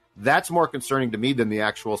badly. That's more concerning to me than the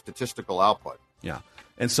actual statistical output. Yeah.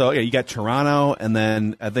 And so, yeah, you got Toronto and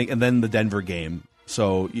then the Denver game.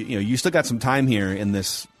 So, you still got some time here in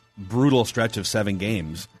this brutal stretch of 7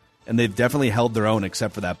 games, and they've definitely held their own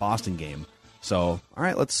except for that Boston game. So, all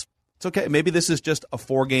right, it's okay. Maybe this is just a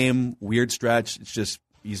 4-game weird stretch. It's just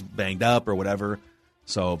he's banged up or whatever.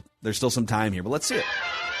 So there's still some time here, but let's see it.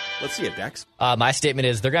 Let's see it, Dex. My statement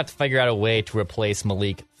is they're going to have to figure out a way to replace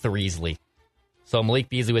Malik Beasley. So Malik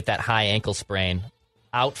Beasley with that high ankle sprain,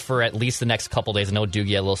 out for at least the next couple days. I know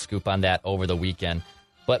Doogie had a little scoop on that over the weekend.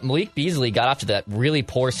 But Malik Beasley got off to that really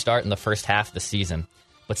poor start in the first half of the season.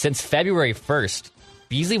 But since February 1st,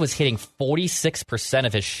 Beasley was hitting 46%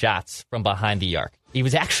 of his shots from behind the arc. He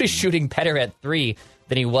was actually shooting better at 3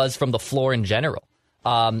 than he was from the floor in general.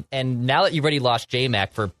 And now that you've already lost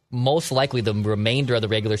J-Mac for most likely the remainder of the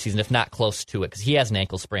regular season, if not close to it, because he has an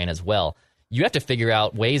ankle sprain as well, you have to figure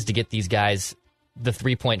out ways to get these guys the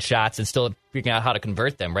 3-point shots and still figuring out how to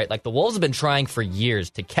convert them, right? Like, the Wolves have been trying for years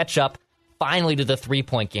to catch up finally to the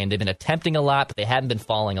 3-point game. They've been attempting a lot, but they haven't been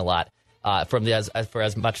falling a lot for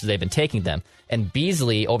as much as they've been taking them. And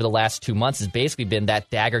Beasley, over the last 2 months, has basically been that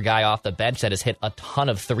dagger guy off the bench that has hit a ton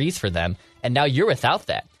of threes for them. And now you're without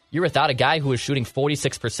that. You're without a guy who is shooting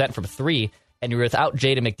 46% from 3, and you're without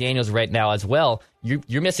Jaden McDaniels right now as well.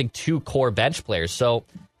 You're missing 2 core bench players. So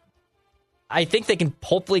I think they can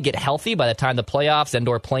hopefully get healthy by the time the playoffs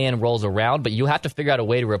and/or play-in rolls around, but you have to figure out a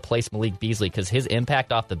way to replace Malik Beasley because his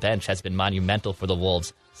impact off the bench has been monumental for the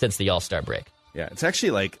Wolves since the All-Star break. Yeah, it's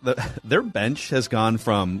actually like their bench has gone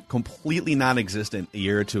from completely non-existent a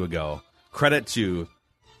year or two ago. Credit to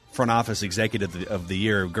front office executive of the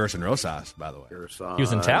year, Gerson Rosas, by the way. He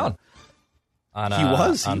was in town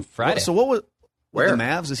on Friday. So what was Where? the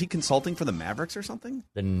Mavs? Is he consulting for the Mavericks or something?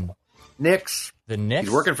 The Knicks. Knicks?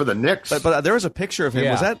 He's working for the Knicks. But there was a picture of him.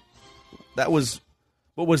 Yeah. Was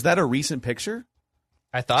that a recent picture?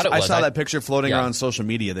 I thought it was. I saw that picture floating Yeah. around social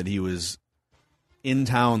media that he was in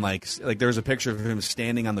town. Like there was a picture of him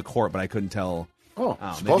standing on the court, but I couldn't tell.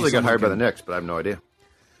 Supposedly maybe got hired by the someone Knicks, but I have no idea.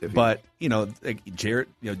 But like Jared,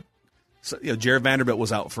 Jared Vanderbilt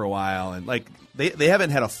was out for a while, and like they haven't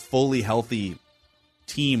had a fully healthy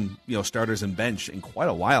team, starters and bench in quite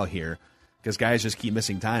a while here because guys just keep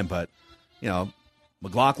missing time. But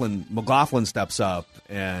McLaughlin steps up,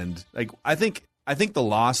 and like I think the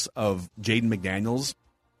loss of Jaden McDaniels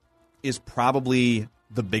is probably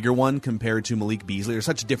the bigger one compared to Malik Beasley. They're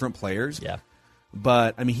such different players. Yeah.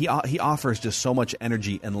 But I mean, he offers just so much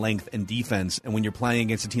energy and length and defense. And when you're playing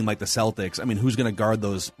against a team like the Celtics, I mean, who's going to guard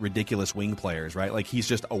those ridiculous wing players, right? Like he's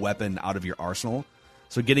just a weapon out of your arsenal.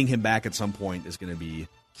 So getting him back at some point is going to be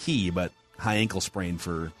key. But high ankle sprain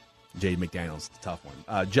for Jaden McDaniels, it's a tough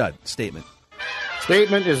one. Judd, statement.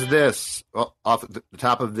 Statement is this. Well, off the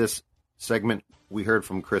top of this segment, we heard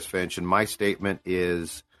from Chris Finch, and my statement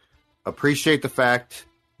is appreciate the fact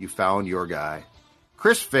you found your guy.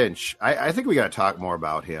 Chris Finch, I think we got to talk more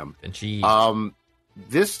about him. Finchy.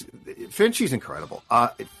 Finchie's incredible.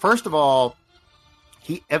 First of all,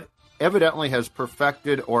 he evidently has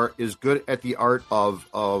perfected or is good at the art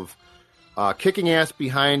of kicking ass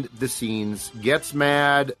behind the scenes, gets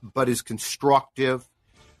mad, but is constructive.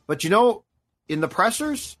 But in the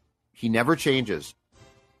pressers, he never changes.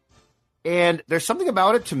 And there's something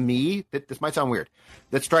about it to me that this might sound weird,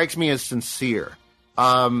 that strikes me as sincere.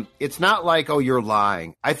 It's not like, oh, you're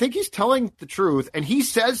lying. I think he's telling the truth, and he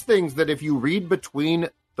says things that if you read between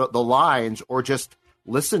the lines or just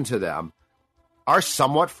listen to them are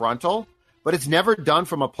somewhat frontal, but it's never done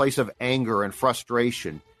from a place of anger and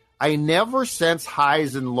frustration. I never sense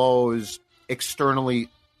highs and lows externally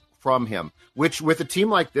from him, which with a team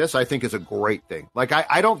like this, I think is a great thing. Like,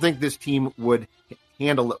 I don't think this team would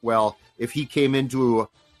handle it well if he came into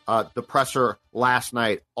the presser last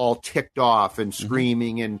night all ticked off and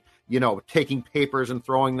screaming and, taking papers and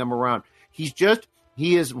throwing them around. He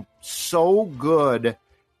is so good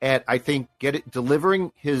at, I think,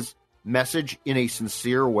 delivering his message in a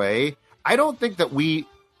sincere way. I don't think that we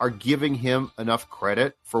are giving him enough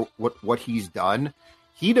credit for what he's done.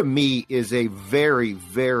 He, to me, is a very,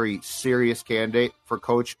 very serious candidate for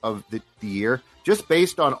coach of the year. Just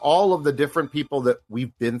based on all of the different people that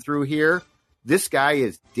we've been through here, this guy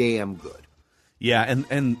is damn good. Yeah,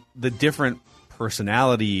 and the different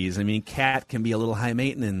personalities. I mean, Cat can be a little high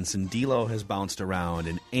maintenance, and D'Lo has bounced around,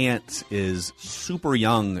 and Ant is super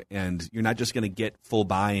young, and you're not just going to get full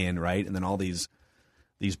buy-in, right? And then all these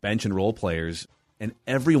bench and role players, and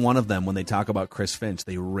every one of them, when they talk about Chris Finch,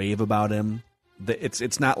 they rave about him.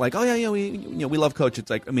 It's not like, oh yeah, we love Coach. It's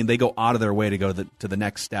like, I mean, they go out of their way to go to the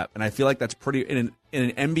next step, and I feel like that's pretty in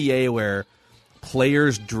an NBA where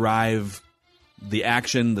players drive the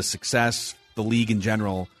action, the success, the league in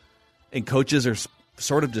general, and coaches are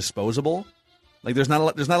sort of disposable. Like there's not a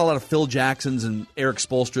lot of Phil Jacksons and Eric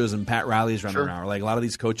Spoelstras and Pat Rileys running around. Like a lot of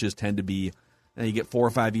these coaches tend to be, you get 4 or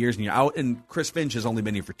 5 years and you're out. And Chris Finch has only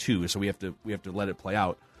been here for 2, so we have to let it play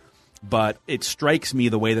out. But it strikes me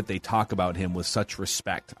the way that they talk about him with such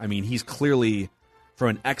respect. I mean, he's clearly, from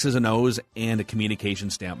an X's and O's and a communication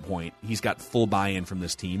standpoint, he's got full buy-in from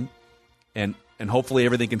this team. And hopefully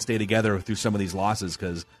everything can stay together through some of these losses,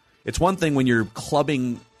 because it's one thing when you're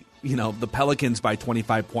clubbing, the Pelicans by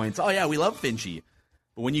 25 points. Oh, yeah, we love Finchy.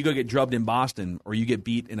 But when you go get drubbed in Boston or you get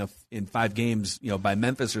beat in 5 games, by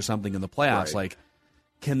Memphis or something in the playoffs, Right. like,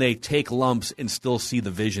 can they take lumps and still see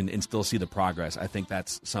the vision and still see the progress? I think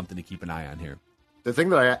that's something to keep an eye on here. The thing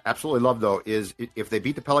that I absolutely love, though, is if they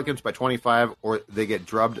beat the Pelicans by 25 or they get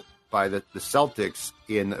drubbed by the Celtics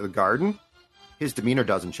in the Garden, his demeanor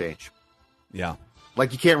doesn't change. Yeah.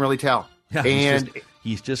 Like, you can't really tell. Yeah, and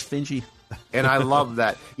he's just Finchy. and I love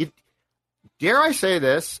that. Dare I say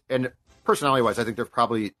this, and personality-wise, I think they're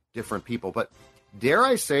probably different people, but dare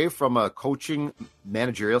I say from a coaching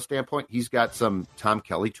managerial standpoint, he's got some Tom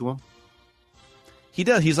Kelly to him? He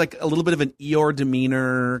does. He's like a little bit of an Eeyore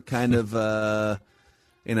demeanor, kind of,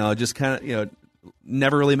 just kind of,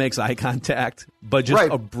 never really makes eye contact, but just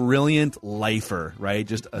Right. a brilliant lifer, right?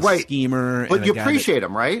 Just a Right. schemer. But and you a guy appreciate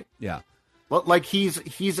him, right? Yeah. Well, like he's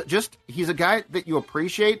a guy that you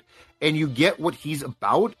appreciate and you get what he's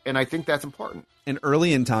about, and I think that's important. And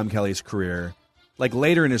early in Tom Kelly's career, like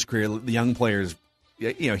later in his career, the young players,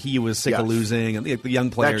 he was sick of losing, and the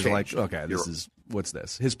young players were like, okay, what's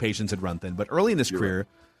this? His patience had run thin. But early in his career,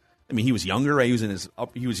 I mean, he was younger. Right?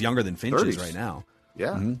 He was younger than Finch is right now.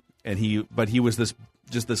 Yeah, and he was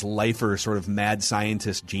this lifer, sort of mad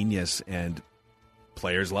scientist genius, and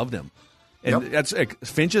players loved him. And that's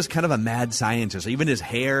Finch is kind of a mad scientist. Even his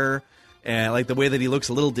hair. And like the way that he looks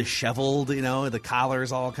a little disheveled, the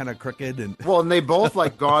collar's all kind of crooked, and they both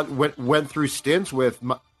went through stints with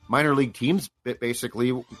minor league teams, basically,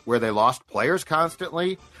 where they lost players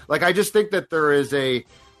constantly. Like, I just think that there is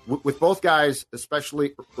with both guys,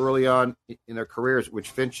 especially early on in their careers,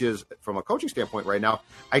 which Finch is from a coaching standpoint right now.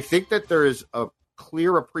 I think that there is a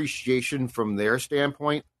clear appreciation from their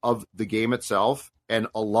standpoint of the game itself, and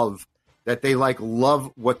a love that they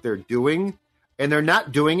love what they're doing. And they're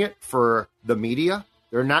not doing it for the media.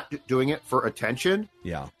 They're not doing it for attention.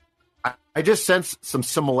 Yeah. I just sense some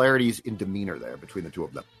similarities in demeanor there between the two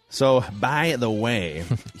of them. So, by the way,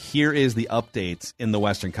 here is the updates in the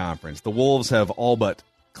Western Conference. The Wolves have all but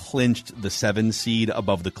clinched the 7 seed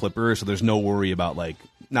above the Clippers, so there's no worry about,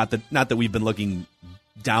 not that we've been looking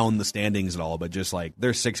down the standings at all, but just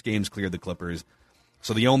they're 6 games clear of the Clippers.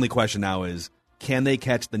 So the only question now is, can they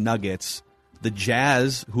catch the Nuggets, the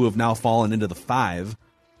Jazz, who have now fallen into the 5,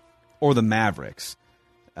 or the Mavericks?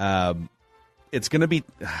 It's going to be,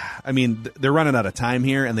 I mean, they're running out of time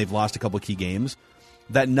here, and they've lost a couple key games.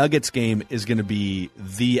 That Nuggets game is going to be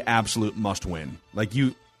the absolute must-win.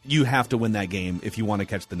 You have to win that game if you want to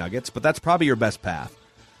catch the Nuggets, but that's probably your best path.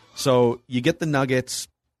 So you get the Nuggets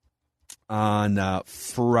on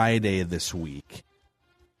Friday this week,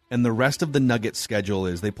 and the rest of the Nuggets schedule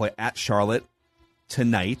is they play at Charlotte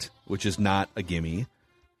tonight, which is not a gimme,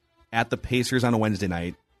 at the Pacers on a Wednesday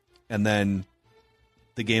night, and then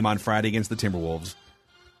the game on Friday against the Timberwolves.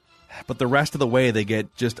 But the rest of the way, they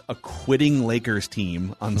get just a quitting Lakers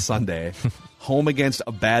team on Sunday, home against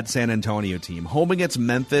a bad San Antonio team, home against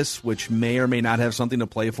Memphis, which may or may not have something to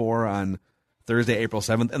play for on Thursday, April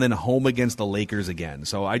 7th, and then home against the Lakers again.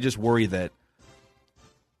 So I just worry that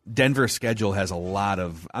Denver's schedule has a lot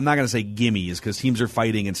of, I'm not going to say gimmies because teams are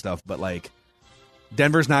fighting and stuff, but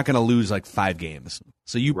Denver's not going to lose 5 games.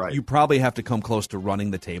 So you probably have to come close to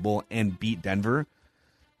running the table and beat Denver.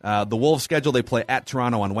 The Wolves schedule, they play at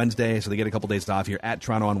Toronto on Wednesday, so they get a couple days off here. At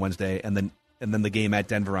Toronto on Wednesday, and then the game at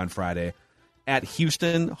Denver on Friday. At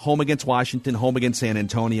Houston, home against Washington, home against San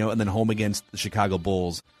Antonio, and then home against the Chicago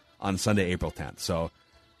Bulls on Sunday, April 10th. So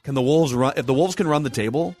can the Wolves run? If the Wolves can run the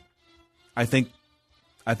table, I think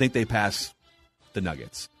they pass the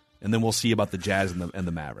Nuggets. And then we'll see about the Jazz and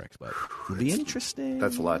the Mavericks. But it'll be interesting.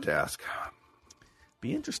 That's a lot to ask.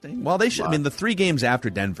 Be interesting. Well, they should. I mean, the 3 games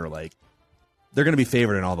after Denver, they're going to be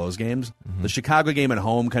favored in all those games. Mm-hmm. The Chicago game at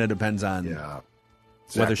home kind of depends on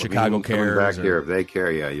whether Chicago cares. Back here, if they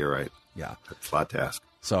care, you're right. Yeah, it's a lot to ask.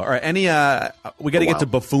 So, all right, we got to get to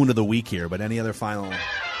buffoon of the week here, but any other final?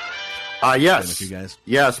 Yes, you guys.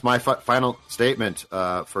 Yes, my final statement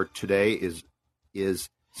for today is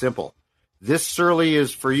simple. This surly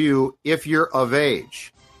is for you if you're of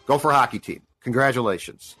age. Go for a hockey team.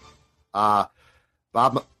 Congratulations. Bob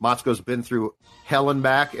Motzko's been through hell and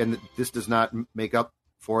back, and this does not make up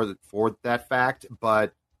for that fact,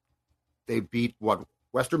 but they beat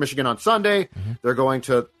Western Michigan on Sunday. Mm-hmm. They're going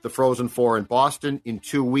to the Frozen Four in Boston in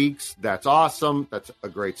 2 weeks. That's awesome. That's a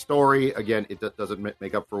great story. Again, it doesn't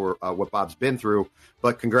make up for what Bob's been through,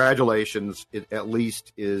 but congratulations. It at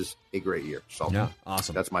least is a great year. So yeah,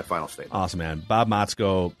 awesome. That's my final statement. Awesome, man. Bob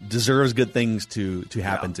Motzko deserves good things to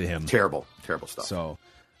happen to him. Terrible stuff. So,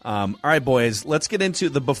 all right, boys, let's get into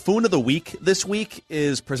the buffoon of the week. This week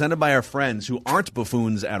is presented by our friends who aren't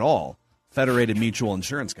buffoons at all, Federated Mutual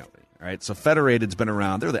Insurance Company. All right, so Federated's been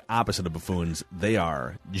around. They're the opposite of buffoons. They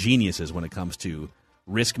are geniuses when it comes to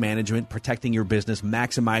risk management, protecting your business,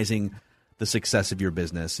 maximizing the success of your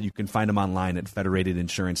business. You can find them online at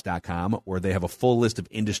federatedinsurance.com, where they have a full list of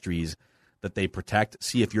industries that they protect.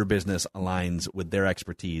 See if your business aligns with their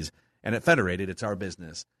expertise. And at Federated, it's our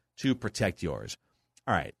business to protect yours.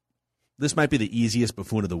 All right, this might be the easiest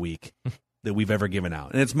buffoon of the week that we've ever given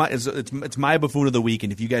out, and it's my buffoon of the week.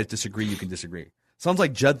 And if you guys disagree, you can disagree. Sounds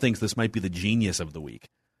like Judd thinks this might be the genius of the week.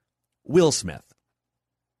 Will Smith,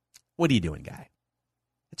 what are you doing, guy?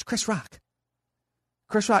 It's Chris Rock.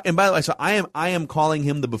 Chris Rock, and by the way, so I am calling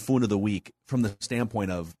him the buffoon of the week from the standpoint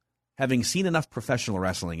of having seen enough professional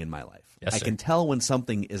wrestling in my life. Yes, I can tell when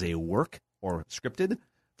something is a work or scripted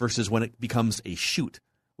versus when it becomes a shoot,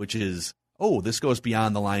 which is, oh, this goes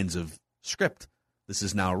beyond the lines of script. This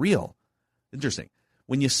is now real. Interesting.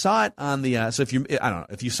 When you saw it on the, so if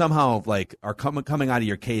you somehow are coming out of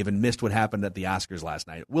your cave and missed what happened at the Oscars last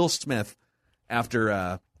night, Will Smith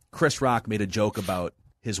after Chris Rock made a joke about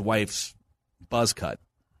his wife's buzz cut,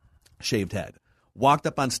 shaved head, walked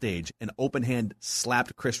up on stage and open hand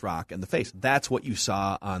slapped Chris Rock in the face. That's what you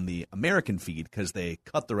saw on the American feed because they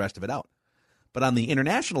cut the rest of it out. But on the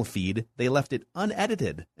international feed, they left it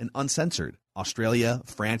unedited and uncensored. Australia,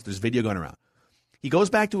 France, there's video going around. He goes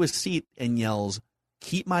back to his seat and yells,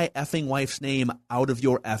 "Keep my effing wife's name out of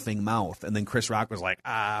your effing mouth." And then Chris Rock was like,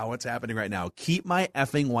 what's happening right now? Keep my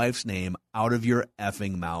effing wife's name out of your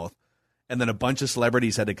effing mouth. And then a bunch of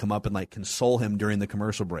celebrities had to come up and like console him during the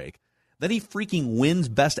commercial break. Then he freaking wins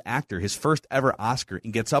Best Actor, his first ever Oscar,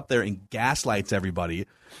 and gets up there and gaslights everybody.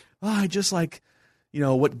 I just like,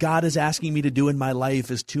 what God is asking me to do in my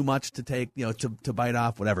life is too much to take, to bite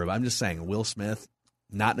off, whatever. But I'm just saying, Will Smith,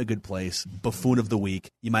 not in a good place. Buffoon of the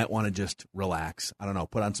week. You might want to just relax. I don't know,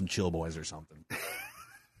 put on some Chill Boys or something.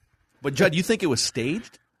 But Judd, you think it was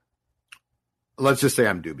staged? Let's just say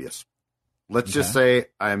I'm dubious. Let's just say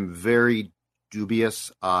I'm very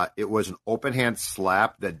dubious. It was an open hand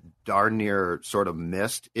slap that darn near sort of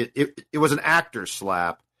missed. It was an actor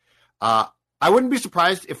slap. I wouldn't be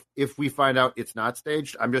surprised if we find out it's not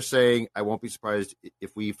staged. I'm just saying I won't be surprised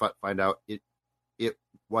if we find out it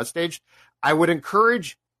was staged. I would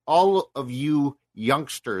encourage all of you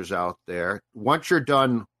youngsters out there, once you're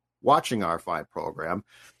done watching our 5 program,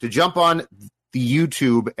 to jump on the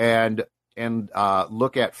YouTube and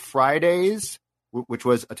look at Fridays, which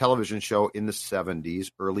was a television show in the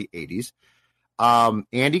 70s, early 80s.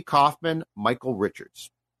 Andy Kaufman, Michael Richards.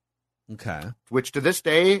 Okay. Which to this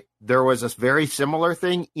day, there was a very similar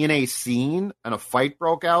thing in a scene and a fight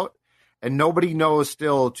broke out. And nobody knows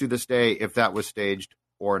still to this day if that was staged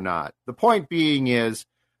or not. The point being is,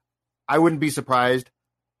 I wouldn't be surprised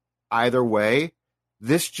either way.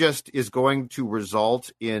 This just is going to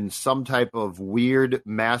result in some type of weird,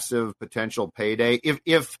 massive potential payday.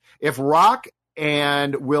 If Rock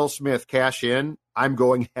and Will Smith cash in, I'm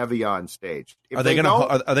going heavy on stage. Are they going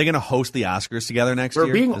to host the Oscars together next year?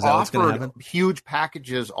 They're being Is that what's gonna offered happen? huge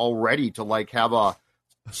packages already to like have a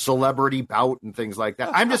celebrity bout and things like that.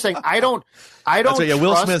 I'm just saying I don't. That's right,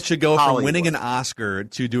 Will trust Smith should go Hollywood. from winning an Oscar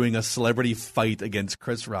to doing a celebrity fight against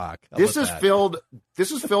Chris Rock. How This about is that? filled.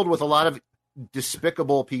 This is filled with a lot of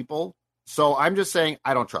despicable people. So I'm just saying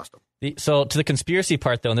I don't trust them. So to the conspiracy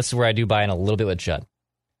part, though, and this is where I do buy in a little bit with Judd.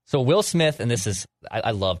 So Will Smith, and this is,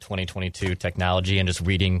 I love 2022 technology and just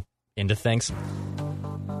reading into things.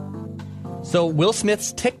 So Will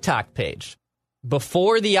Smith's TikTok page,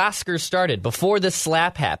 before the Oscars started, before this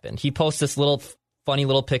slap happened, he posts this funny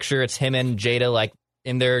little picture. It's him and Jada like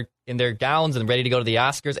in their gowns and ready to go to the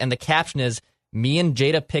Oscars. And the caption is, "Me and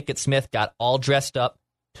Jada Pinkett Smith got all dressed up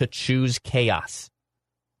to choose chaos."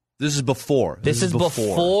 This is before. This is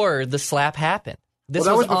before the slap happened. This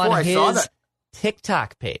Well, that was was before on I saw his that.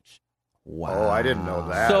 TikTok page. Wow. Oh, I didn't know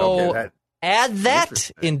that. So Okay, add that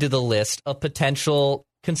Interesting. into the list of potential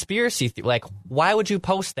conspiracy. Like, why would you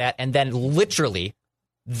post that? And then literally,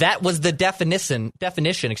 that was the definition,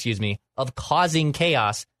 of causing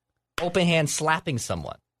chaos, open hand slapping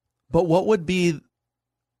someone. But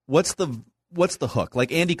what's the hook?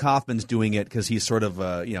 Like Andy Kaufman's doing it because he's sort of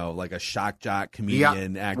like a shock jock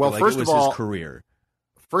comedian actor. Well, like first it was of all- his career.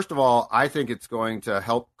 First of all, I think it's going to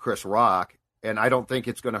help Chris Rock, and I don't think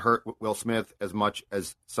it's going to hurt Will Smith as much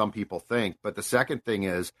as some people think. But the second thing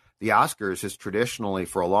is, the Oscars has traditionally,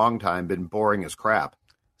 for a long time, been boring as crap.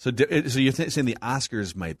 So you're saying the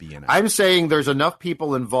Oscars might be in it? I'm saying there's enough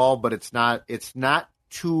people involved, but it's not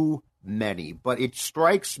too many. But it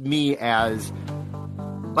strikes me as,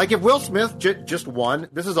 like, if Will Smith just won,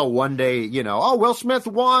 this is a one-day, Will Smith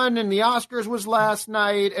won and the Oscars was last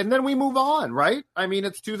night, and then we move on, right? I mean,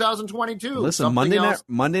 it's 2022. Listen, Something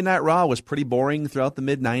Monday Night Raw was pretty boring throughout the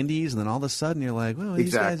mid-'90s, and then all of a sudden you're like, well,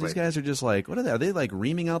 these guys are just like, what are they? Are they like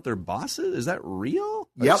reaming out their bosses? Is that real?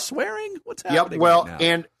 Are they swearing? What's happening? Well, right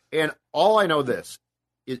now? and all I know is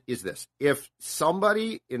this. If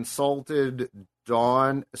somebody insulted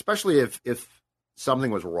Dawn, especially if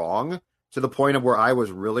something was wrong, to the point of where I was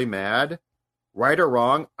really mad, right or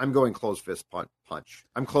wrong, I'm going closed fist punch.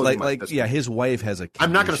 I'm closing my fist. Yeah, his wife has a condition,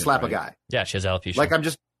 I'm not going to slap right? a guy. Yeah, she has alopecia. Like I'm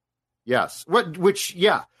just, yes.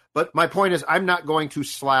 But my point is, I'm not going to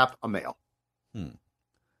slap a male.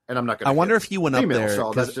 And I'm not going to. I wonder if he went up female, there.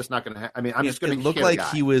 so that's just not going to happen. I mean, I'm just going to It looked hit a like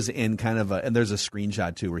guy. he was in kind of a, and there's a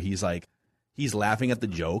screenshot too where he's laughing at the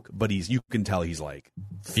joke, but you can tell he's like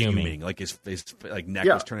fuming, like his like neck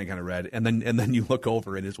is turning kind of red, and then you look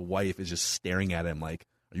over and his wife is just staring at him like,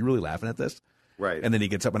 "Are you really laughing at this?" Right. And then he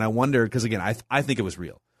gets up, and I wonder because again, I think it was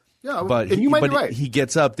real. Yeah, but and you might be but right. He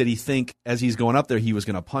gets up. Did he think as he's going up there he was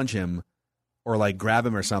going to punch him or like grab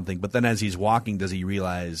him or something? But then as he's walking, does he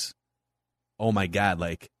realize, oh my God,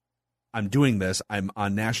 like I'm doing this. I'm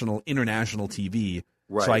on international TV.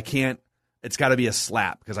 Right. So I can't, it's got to be a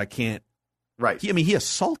slap because I can't. Right. He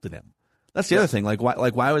assaulted him. That's the other thing. Like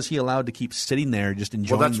why was he allowed to keep sitting there just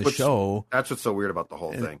enjoying the show? That's what's so weird about the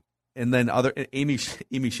whole thing. And then Amy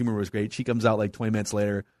Schumer was great. She comes out like 20 minutes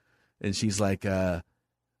later and she's like,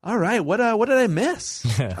 all right, what did I miss?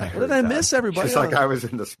 What did I miss, everybody? She's like, I was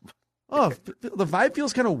in this. Oh, the vibe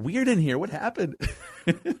feels kind of weird in here. What happened?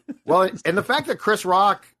 Well, and the fact that Chris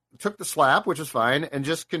Rock took the slap, which is fine, and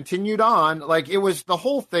just continued on, like it was the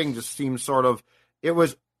whole thing just seemed sort of, it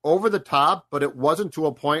was over the top, but it wasn't to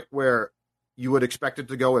a point where you would expect it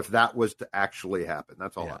to go if that was to actually happen.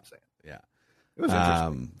 That's all I'm saying. Yeah. It was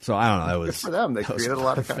interesting. So I don't know. That was good for them. They created a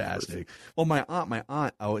lot of fascinating. Well, my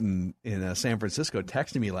aunt out in San Francisco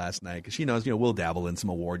texted me last night because she knows, we'll dabble in some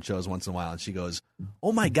award shows once in a while, and she goes,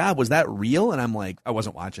 "Oh my God, was that real?" And I'm like, I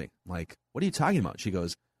wasn't watching. I'm like, what are you talking about? She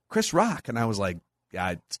goes, Chris Rock, and I was like, yeah,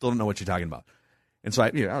 I still don't know what you're talking about. And so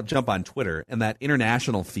I'll jump on Twitter and that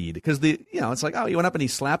international feed because it's like, oh, he went up and he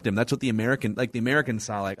slapped him. That's what the Americans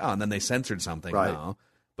saw, like, oh, and then they censored something. Right. No.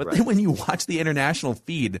 But then when you watch the international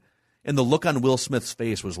feed and the look on Will Smith's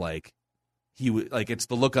face was like, it's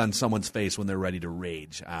the look on someone's face when they're ready to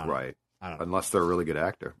rage. I don't know. Unless they're a really good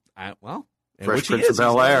actor. Fresh Prince of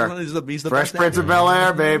Bel-Air. He's the Fresh best Prince actor. of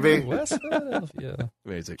Bel-Air, baby. West Philadelphia.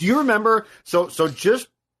 Amazing. Do you remember? So just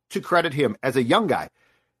to credit him as a young guy,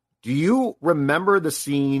 do you remember the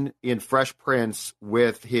scene in Fresh Prince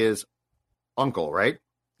with his uncle? Right?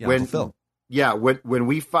 Yeah, Uncle Phil. Yeah, when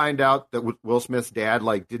we find out that Will Smith's dad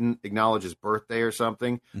didn't acknowledge his birthday or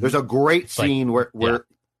something, there's a great scene where one of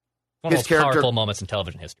the his most character. powerful moments in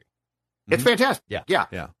television history. It's fantastic.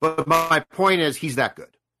 Yeah. But my point is, he's that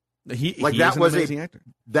good. He that is was an amazing actor.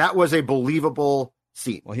 That was a believable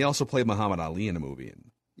scene. Well, he also played Muhammad Ali in a movie.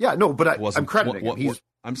 And yeah, no, but I'm crediting him.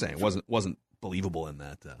 I'm saying wasn't believable in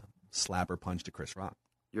that slapper punch to Chris Rock.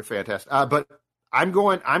 You're fantastic. But I'm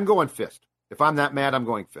going fist. If I'm that mad, I'm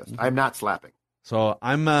going fist. I'm not slapping. So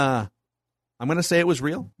I'm going to say it was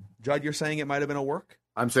real. Judd, you're saying it might have been a work.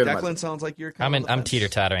 I'm saying Declan sounds like you're. I'm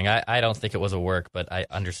teeter-tottering. I don't think it was a work, but I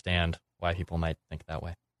understand why people might think that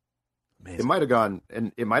way. Amazing. It might have gone,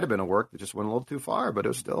 and it might have been a work that just went a little too far, but it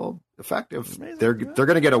was still effective. They're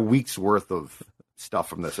going to get a week's worth of stuff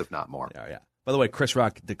from this, if not more. Yeah. By the way, Chris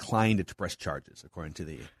Rock declined to press charges, according to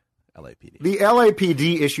the LAPD. The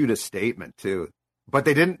LAPD issued a statement too, but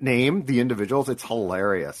they didn't name the individuals. It's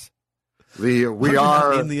hilarious. We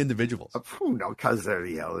are name the individuals. No, because they're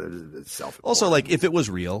self. Also, like if it was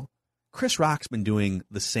real, Chris Rock's been doing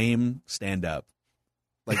the same stand-up,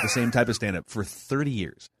 like the same type of stand-up for 30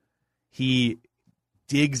 years. He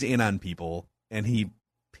digs in on people and he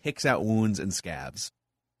picks out wounds and scabs.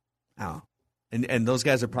 Oh, and those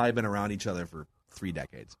guys have probably been around each other for 3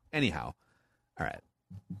 decades. Anyhow, all right,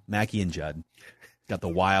 Mackie and Judd. Got the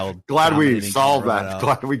Wild. Glad we solved that.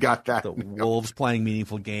 Glad we got that. The Wolves playing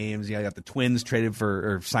meaningful games. Yeah, got the Twins traded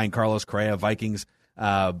for or signed Carlos Correa. Vikings.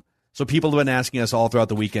 So people have been asking us all throughout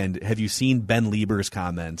the weekend, have you seen Ben Lieber's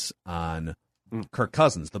comments on Kirk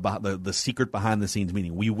Cousins, the secret behind the scenes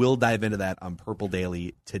meeting? We will dive into that on Purple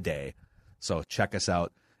Daily today. So check us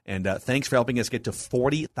out. And thanks for helping us get to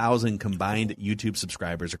 40,000 combined YouTube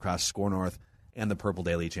subscribers across Score North and the Purple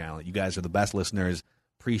Daily channel. You guys are the best listeners.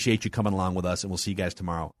 Appreciate you coming along with us, and we'll see you guys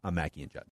tomorrow on Mackie and Judd.